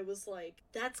that, I was like,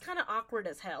 that's kind of awkward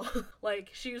as hell. Like,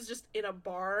 she was just in a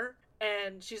bar,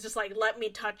 and she's just like, let me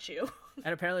touch you.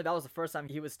 And apparently that was the first time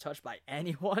he was touched by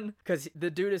anyone, because the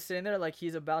dude is sitting there like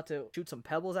he's about to shoot some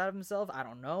pebbles out of himself. I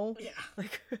don't know. Yeah.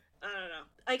 Like, I don't know.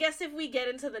 I guess if we get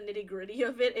into the nitty-gritty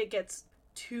of it, it gets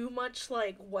too much,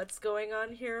 like, what's going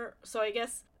on here. So I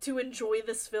guess to enjoy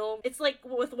this film, it's like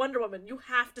with Wonder Woman, you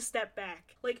have to step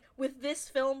back. Like, with this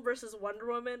film versus Wonder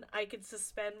Woman, I could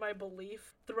suspend my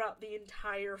belief throughout the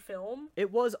entire film.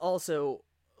 it was also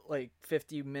like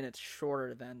 50 minutes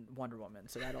shorter than Wonder Woman,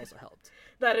 so that also helped.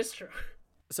 That is true.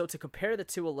 So to compare the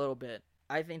two a little bit,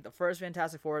 I think the first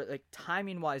Fantastic Four, like,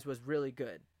 timing-wise, was really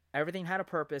good. Everything had a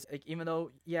purpose, like, even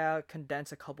though,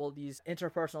 condense a couple of these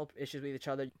interpersonal issues with each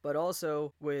other, but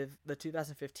also with the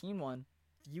 2015 one,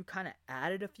 you kind of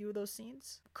added a few of those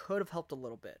scenes. Could have helped a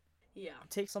little bit. Yeah.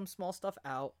 Take some small stuff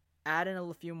out, add in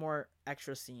a few more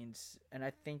extra scenes, and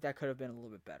I think that could have been a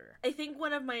little bit better. I think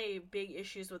one of my big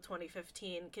issues with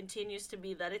 2015 continues to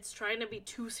be that it's trying to be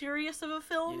too serious of a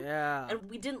film. Yeah. And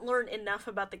we didn't learn enough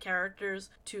about the characters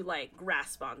to, like,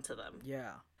 grasp onto them.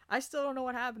 Yeah. I still don't know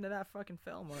what happened to that fucking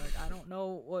film. Like, I don't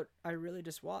know what I really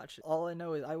just watched. All I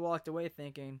know is I walked away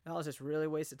thinking, that was just really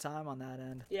wasted time on that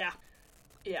end. Yeah.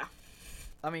 Yeah.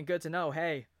 I mean, good to know,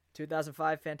 hey,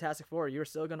 2005 Fantastic Four, you're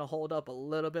still gonna hold up a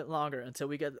little bit longer until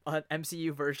we get an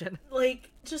MCU version.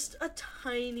 Like, just a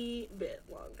tiny bit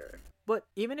longer. But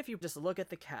even if you just look at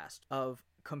the cast of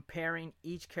comparing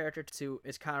each character to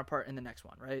its counterpart in the next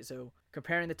one, right? So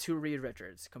comparing the two Reed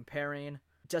Richards, comparing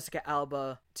Jessica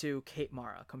Alba to Kate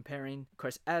Mara, comparing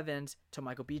Chris Evans to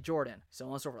Michael B. Jordan, so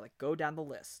on and so forth. Like, go down the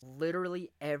list.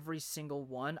 Literally every single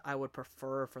one I would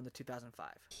prefer from the 2005.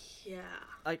 Yeah.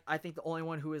 Like, I think the only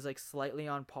one who is like slightly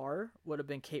on par would have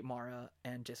been Kate Mara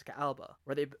and Jessica Alba,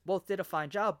 where they both did a fine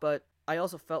job, but I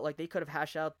also felt like they could have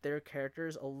hashed out their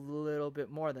characters a little bit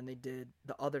more than they did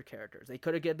the other characters. They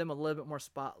could have given them a little bit more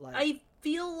spotlight. I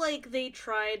feel like they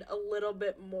tried a little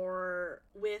bit more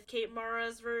with Kate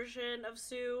Mara's version of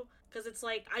Sue, because it's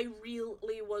like, I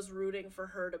really was rooting for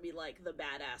her to be like the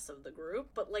badass of the group,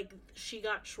 but like, she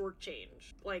got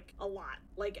shortchanged like a lot,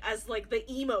 like as like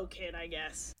the emo kid, I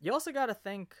guess. You also gotta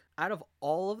think, out of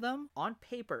all of them, on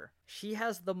paper, she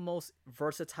has the most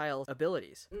versatile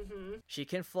abilities. Mm-hmm. She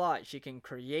can fly, she can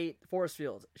create force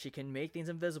fields, she can make things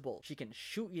invisible, she can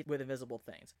shoot you with invisible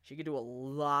things, she can do a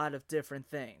lot of different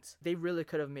things. They really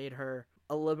could have made her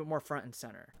a little bit more front and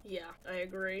center. Yeah, I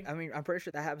agree. I mean, I'm pretty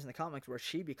sure that happens in the comics where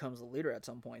she becomes the leader at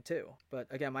some point too. But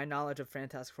again, my knowledge of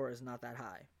Fantastic Four is not that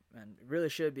high. And it really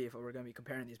should be if we're going to be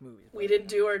comparing these movies. We didn't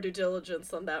do our due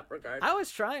diligence on that regard. I was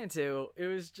trying to. It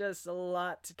was just a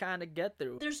lot to kind of get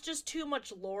through. There's just too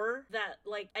much lore that,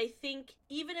 like, I think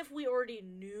even if we already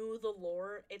knew the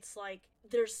lore, it's like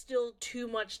there's still too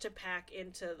much to pack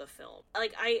into the film.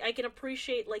 Like, I can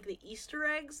appreciate, like, the Easter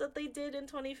eggs that they did in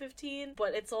 2015,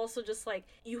 but it's also just like,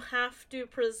 you have to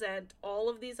present all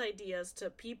of these ideas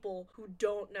to people who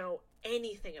don't know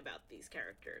anything about these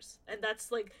characters, and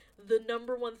that's like the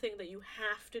number one thing that you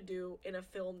have to do in a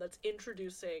film that's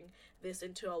introducing this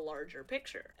into a larger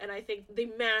picture, and I think they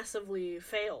massively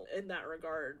failed in that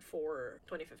regard for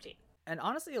 2015. And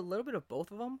honestly, a little bit of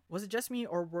both of them. Was it just me,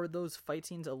 or were those fight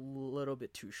scenes a little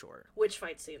bit too short? Which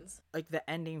fight scenes? Like the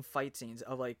ending fight scenes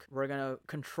of like, we're gonna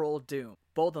control Doom.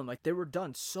 Both of them, like, they were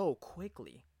done so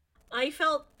quickly. I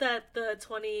felt that the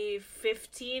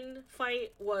 2015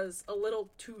 fight was a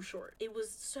little too short. It was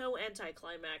so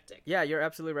anticlimactic. Yeah, you're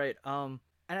absolutely right. And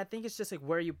I think it's just like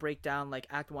where you break down like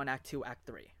Act 1, Act 2, Act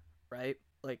 3, right?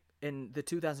 Like in the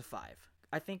 2005.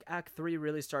 I think Act 3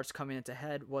 really starts coming into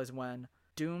head was when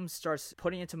Doom starts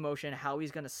putting into motion how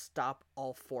he's going to stop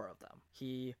all four of them.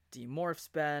 He demorphs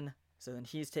Ben, so then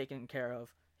he's taken care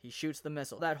of. He shoots the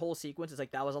missile. That whole sequence is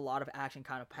like, that was a lot of action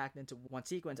kind of packed into one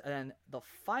sequence. And then the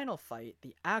final fight,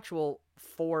 the actual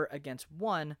 4 against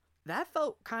 1, that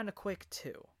felt kind of quick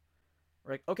too.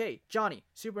 We're like, okay, Johnny,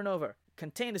 supernova,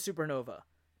 contain the supernova,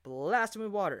 blast him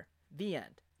with water, the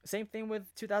end. Same thing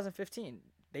with 2015.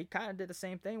 They kind of did the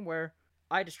same thing where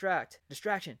I distraction,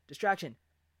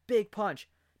 big punch,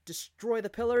 destroy the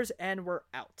pillars, and we're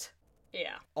out.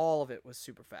 Yeah. All of it was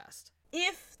super fast.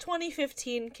 If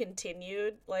 2015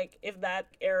 continued, like, if that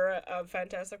era of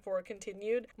Fantastic Four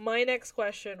continued, my next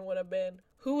question would have been,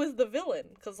 who was the villain?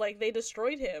 Because, like, they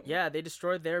destroyed him. Yeah, they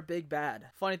destroyed their big bad.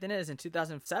 Funny thing is, in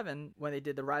 2007, when they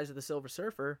did The Rise of the Silver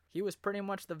Surfer, he was pretty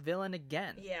much the villain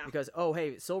again. Yeah. Because, oh,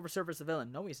 hey, Silver Surfer's the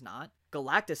villain. No, he's not.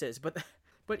 Galactus is. But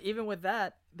even with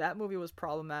that, that movie was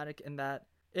problematic in that,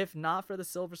 if not for the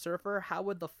Silver Surfer, how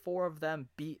would the 4 of them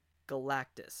beat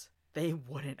Galactus? They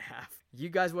wouldn't have. You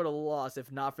guys would have lost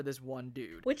if not for this one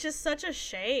dude. Which is such a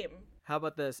shame. How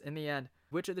about this? In the end,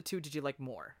 which of the two did you like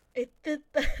more?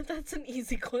 That's an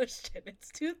easy question. It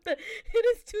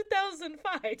is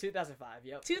 2005. 2005,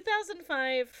 yep.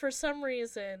 2005, for some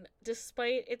reason,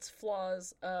 despite its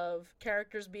flaws of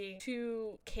characters being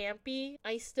too campy,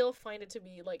 I still find it to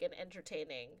be like an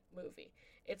entertaining movie.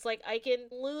 It's like I can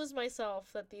lose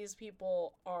myself that these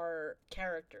people are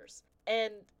characters.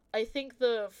 And I think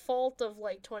the fault of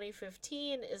like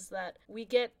 2015 is that we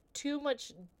get too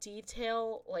much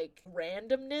detail, like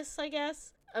randomness, I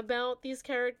guess, about these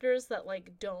characters that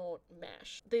like don't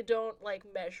mesh. They don't like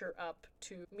measure up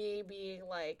to me being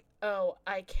like, oh,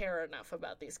 I care enough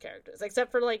about these characters.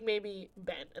 Except for like maybe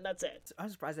Ben, and that's it. I'm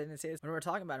surprised I didn't say this when we were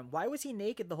talking about him. Why was he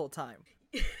naked the whole time?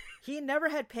 He never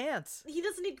had pants. He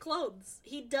doesn't need clothes.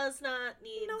 He does not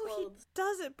need clothes. He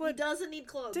doesn't, but... He doesn't need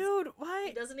clothes. Dude, why?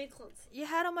 He doesn't need clothes. You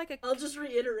had him like a... I'll just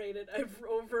reiterate it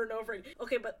over and over again.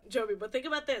 Okay, but Joby, but think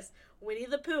about this. Winnie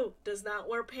the Pooh does not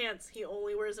wear pants. He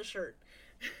only wears a shirt.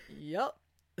 Yep.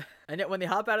 And yet when they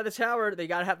hop out of the tower, they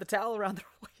gotta have the towel around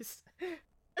their waist.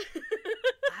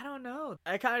 I don't know.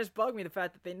 It kind of just bugged me, the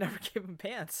fact that they never gave him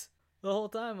pants the whole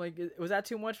time. Like, was that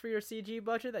too much for your CG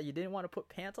budget that you didn't want to put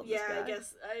pants on this guy? Yeah, I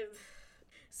guess.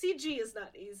 CG is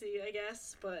not easy, I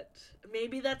guess, but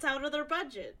maybe that's out of their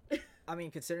budget. I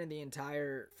mean, considering the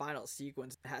entire final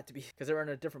sequence had to be, because they were on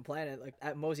a different planet, like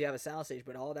at most you have a soundstage,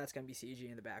 but all that's going to be CG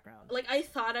in the background. Like, I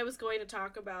thought I was going to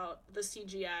talk about the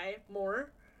CGI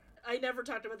more. I never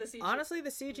talked about the CGI. Honestly,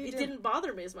 the CG didn't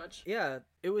bother me as much. Yeah,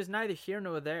 it was neither here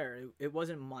nor there. It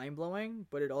wasn't mind-blowing,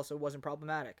 but it also wasn't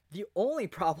problematic. The only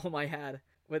problem I had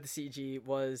with the CG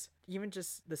was even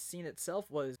just the scene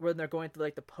itself was when they're going through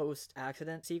like the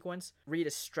post-accident sequence. Reed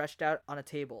is stretched out on a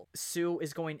table. Sue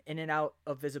is going in and out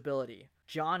of visibility.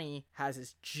 Johnny has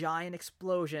this giant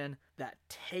explosion that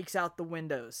takes out the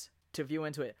windows to view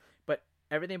into it. But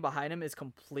everything behind him is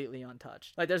completely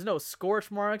untouched. Like, there's no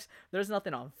scorch marks. There's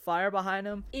nothing on fire behind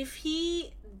him. If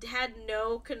he had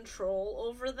no control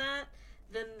over that,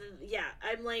 then yeah,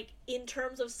 I'm like, in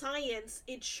terms of science,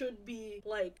 it should be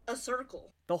like a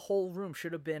circle. The whole room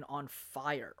should have been on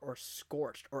fire or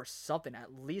scorched or something,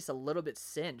 at least a little bit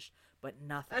singed, but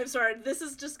nothing. I'm sorry, this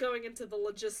is just going into the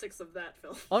logistics of that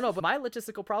film. Oh no, but my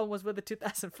logistical problem was with the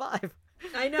 2005.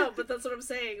 I know, but that's what I'm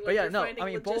saying. Like, but yeah, you're no, finding I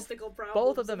mean, logistical problems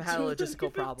both of them in had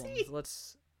logistical 2015.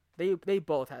 problems. They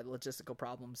both had logistical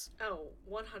problems. Oh,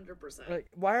 100%. Like,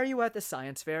 why are you at the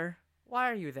science fair?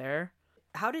 Why are you there?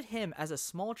 How did him, as a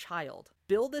small child,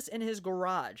 build this in his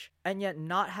garage and yet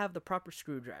not have the proper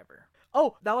screwdriver?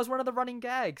 Oh, that was one of the running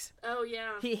gags. Oh,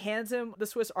 yeah. He hands him the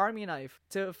Swiss Army knife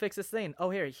to fix this thing.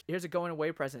 Oh, here's a going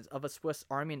away present of a Swiss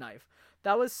Army knife.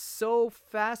 That was so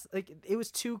fast. Like, it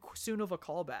was too soon of a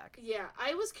callback. Yeah,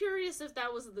 I was curious if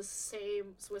that was the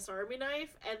same Swiss Army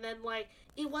knife, and then, like,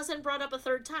 it wasn't brought up a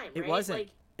third time, right? It wasn't. Like,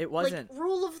 it wasn't. Like,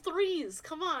 rule of threes.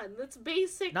 Come on, that's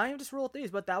basic. Not even just rule of threes,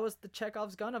 but that was the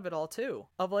Chekhov's gun of it all, too.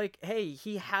 Of like, hey,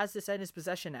 he has this in his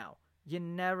possession now. You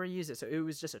never use it, so it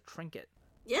was just a trinket.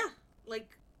 Yeah,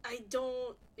 like, I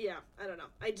don't know.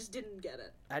 I just didn't get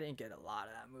it. I didn't get a lot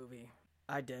of that movie.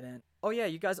 I didn't. Oh yeah,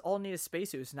 you guys all needed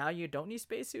spacesuits. Now you don't need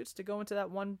spacesuits to go into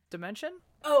that one dimension?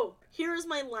 Oh, here's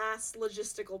my last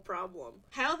logistical problem.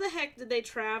 How the heck did they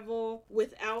travel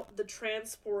without the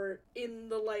transport in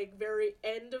the, like, very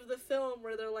end of the film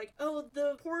where they're like, oh,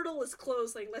 the portal is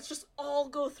closing. Let's just all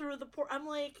go through the portal. I'm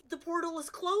like, the portal is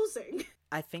closing.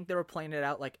 I think they were playing it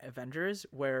out like Avengers,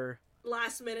 where...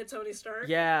 Last minute Tony Stark?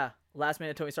 Yeah, last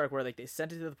minute Tony Stark, where like they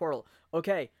sent it to the portal.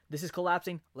 Okay, this is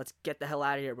collapsing. Let's get the hell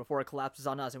out of here before it collapses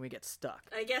on us and we get stuck.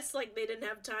 I guess, like, they didn't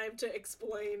have time to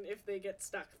explain if they get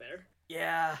stuck there.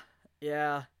 Yeah.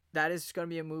 That is going to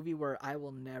be a movie where I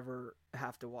will never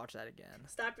have to watch that again.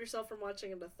 Stop yourself from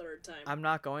watching it a third time. I'm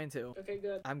not going to. Okay,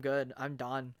 good. I'm good. I'm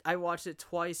done. I watched it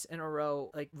twice in a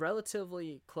row, like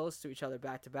relatively close to each other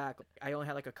back to back. I only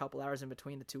had like a couple hours in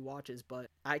between the two watches, but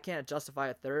I can't justify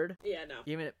a third. Yeah, no.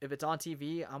 Even if it's on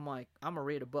TV, I'm like, I'm gonna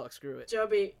read a book. Screw it.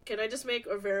 Joby, can I just make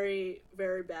a very,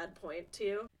 very bad point to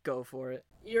you? Go for it.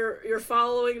 You're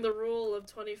following the rule of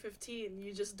 2015.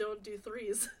 You just don't do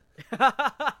threes.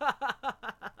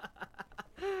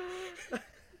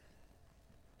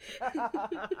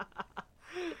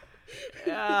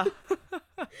 Yeah.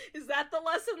 Is that the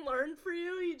lesson learned for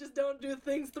you? You just don't do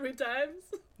things 3 times?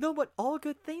 No, but all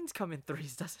good things come in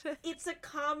threes, doesn't it? It's a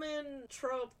common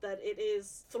trope that it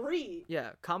is 3.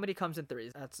 Yeah, comedy comes in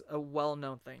threes. That's a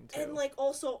well-known thing, too. And, like,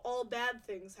 also all bad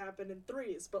things happen in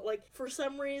 3s. But, like, for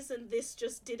some reason, this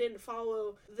just didn't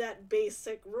follow that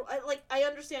basic rule. I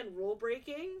understand rule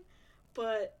breaking,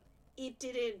 but it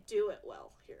didn't do it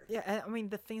well here. Yeah, and I mean,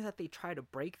 the things that they try to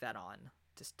break that on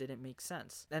just didn't make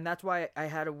sense. And that's why I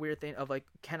had a weird thing of like,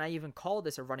 can I even call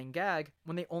this a running gag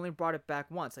when they only brought it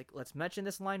back once? Like, let's mention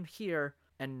this line here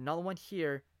and another one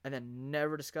here and then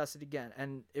never discuss it again.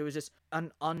 And it was just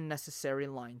an unnecessary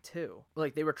line too.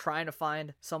 Like, they were trying to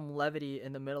find some levity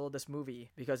in the middle of this movie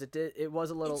because it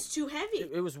was a little... It's too heavy.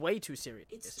 It was way too serious.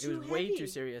 It was way too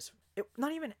serious.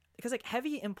 Not even... Because, like,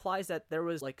 heavy implies that there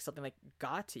was, like, something, like,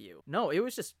 got to you. No, it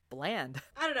was just bland.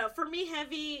 I don't know. For me,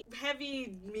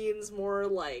 heavy means more,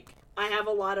 like, I have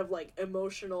a lot of, like,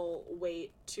 emotional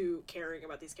weight to caring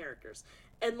about these characters.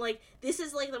 And, like, this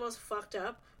is, like, the most fucked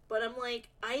up, but I'm like,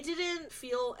 I didn't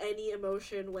feel any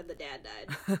emotion when the dad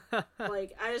died.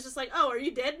 Like, I was just like, oh, are you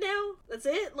dead now? That's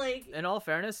it? Like... In all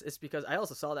fairness, it's because I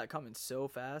also saw that coming so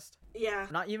fast. Yeah.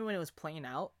 Not even when it was playing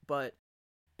out, but...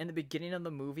 in the beginning of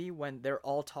the movie when they're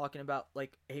all talking about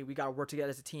like, hey, we gotta work together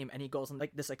as a team, and he goes on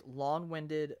like this like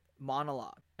long-winded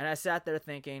monologue, and I sat there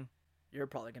thinking, you're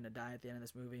probably gonna die at the end of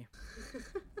this movie.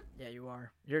 Yeah, you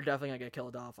are. You're definitely gonna get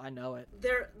killed off. I know it.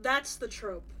 That's the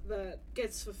trope that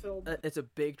gets fulfilled. It's a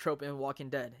big trope in Walking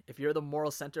Dead. If you're the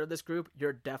moral center of this group,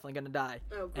 you're definitely gonna die.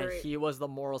 Oh, great. And he was the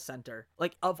moral center.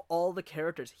 Like, of all the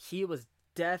characters, he was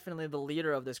definitely the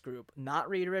leader of this group. Not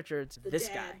Reed Richards, this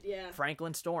dad, guy. yeah.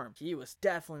 Franklin Storm. He was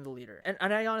definitely the leader.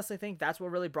 And I honestly think that's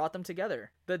what really brought them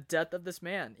together. The death of this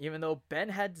man. Even though Ben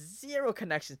had zero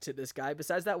connections to this guy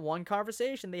besides that one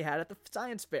conversation they had at the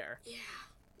science fair. Yeah.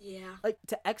 Like,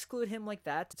 to exclude him like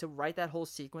that, to write that whole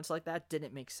sequence like that,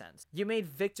 didn't make sense. You made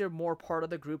Victor more part of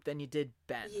the group than you did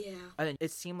Ben. Yeah. And then it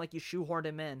seemed like you shoehorned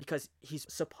him in because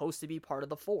he's supposed to be part of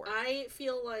the four. I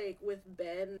feel like with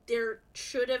Ben, there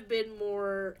should have been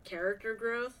more character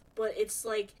growth, but it's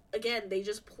like, again, they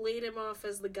just played him off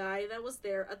as the guy that was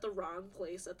there at the wrong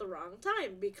place at the wrong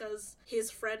time because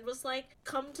his friend was like,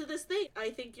 come to this thing.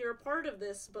 I think you're a part of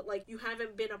this, but, like, you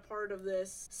haven't been a part of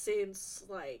this since,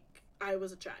 like, I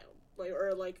was a child.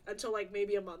 Or until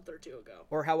maybe a month or two ago.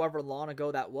 Or however long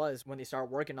ago that was when they started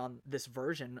working on this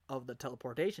version of the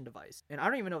teleportation device. And I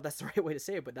don't even know if that's the right way to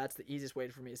say it, but that's the easiest way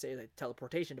for me to say the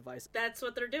teleportation device. That's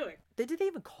what they're doing. Did they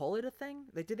even call it a thing?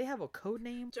 Did they have a code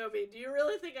name? Joby, do you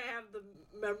really think I have the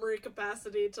memory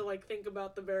capacity to think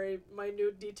about the very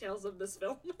minute details of this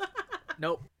film?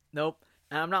 Nope.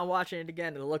 And I'm not watching it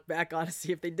again to look back on to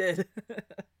see if they did.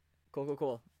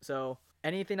 Cool. So,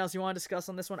 anything else you want to discuss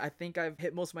on this one? I think I've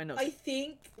hit most of my notes. I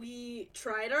think we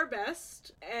tried our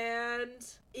best, and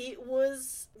it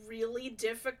was really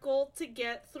difficult to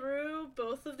get through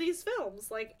both of these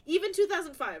films. Even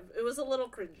 2005, it was a little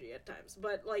cringy at times,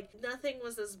 but, nothing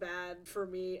was as bad for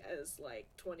me as,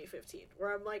 2015,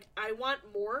 where I'm I want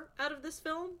more out of this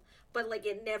film, but,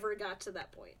 it never got to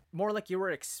that point. More like you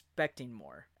were expecting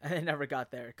more, and it never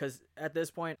got there, because at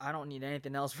this point, I don't need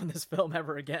anything else from this film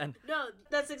ever again. No,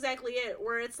 that's exactly it,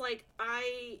 where it's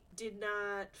I did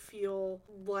not feel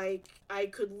like I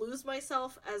could lose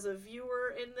myself as a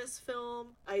viewer in this film.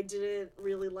 I didn't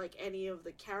really like any of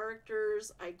the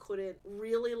characters. I couldn't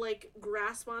really,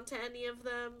 grasp onto any of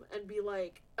them and be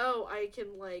oh, I can,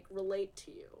 relate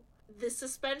to you. The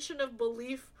suspension of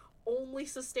belief only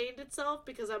sustained itself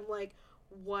because I'm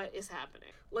what is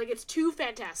happening? It's too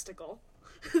fantastical.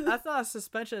 That's not a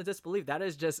suspension of disbelief. That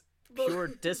is just pure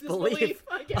disbelief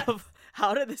I guess. of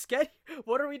how did this get?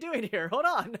 What are we doing here? Hold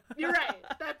on. You're right.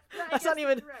 That's not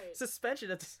even right.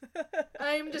 suspension.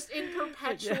 I'm just in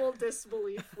perpetual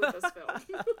disbelief with this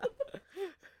film.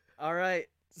 All right.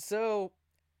 So,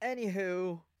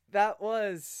 anywho, that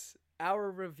was our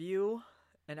review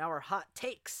and our hot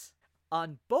takes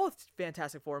on both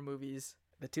Fantastic Four movies,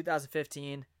 the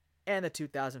 2015 and the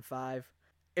 2005.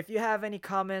 If you have any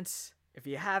comments, if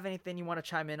you have anything you want to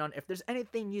chime in on, if there's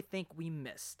anything you think we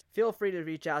missed, feel free to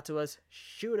reach out to us,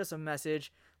 shoot us a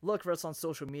message, look for us on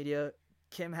social media.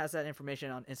 Kim has that information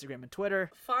on Instagram and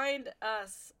Twitter. Find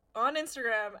us on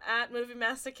Instagram at Movie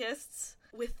Masochists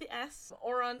with the S,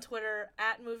 or on Twitter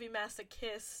at Movie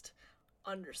Masochist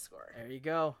 _. There you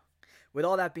go. With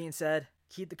all that being said,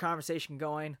 keep the conversation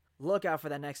going. Look out for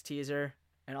that next teaser.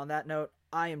 And on that note,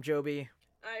 I am Joby.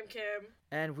 I'm Kim.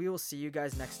 And we will see you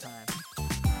guys next time.